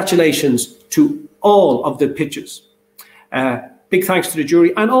congratulations to all of the pitches. Big thanks to the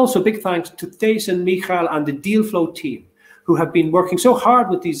jury, and also big thanks to Thijs and Michael and the Dealflow team, who have been working so hard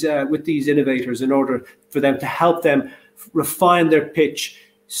with these innovators in order for them to help them refine their pitch,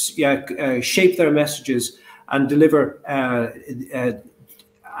 shape their messages, and deliver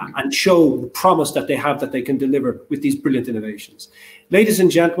and show the promise that they have that they can deliver with these brilliant innovations. Ladies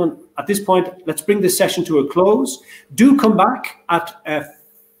and gentlemen, at this point, let's bring this session to a close. Do come back at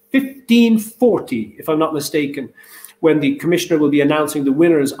 15:40, if I'm not mistaken, when the Commissioner will be announcing the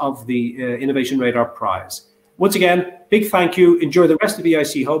winners of the Innovation Radar Prize. Once again, big thank you. Enjoy the rest of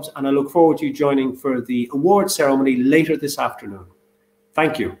EIC Hubs, and I look forward to you joining for the award ceremony later this afternoon.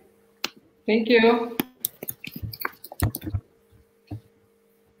 Thank you. Thank you.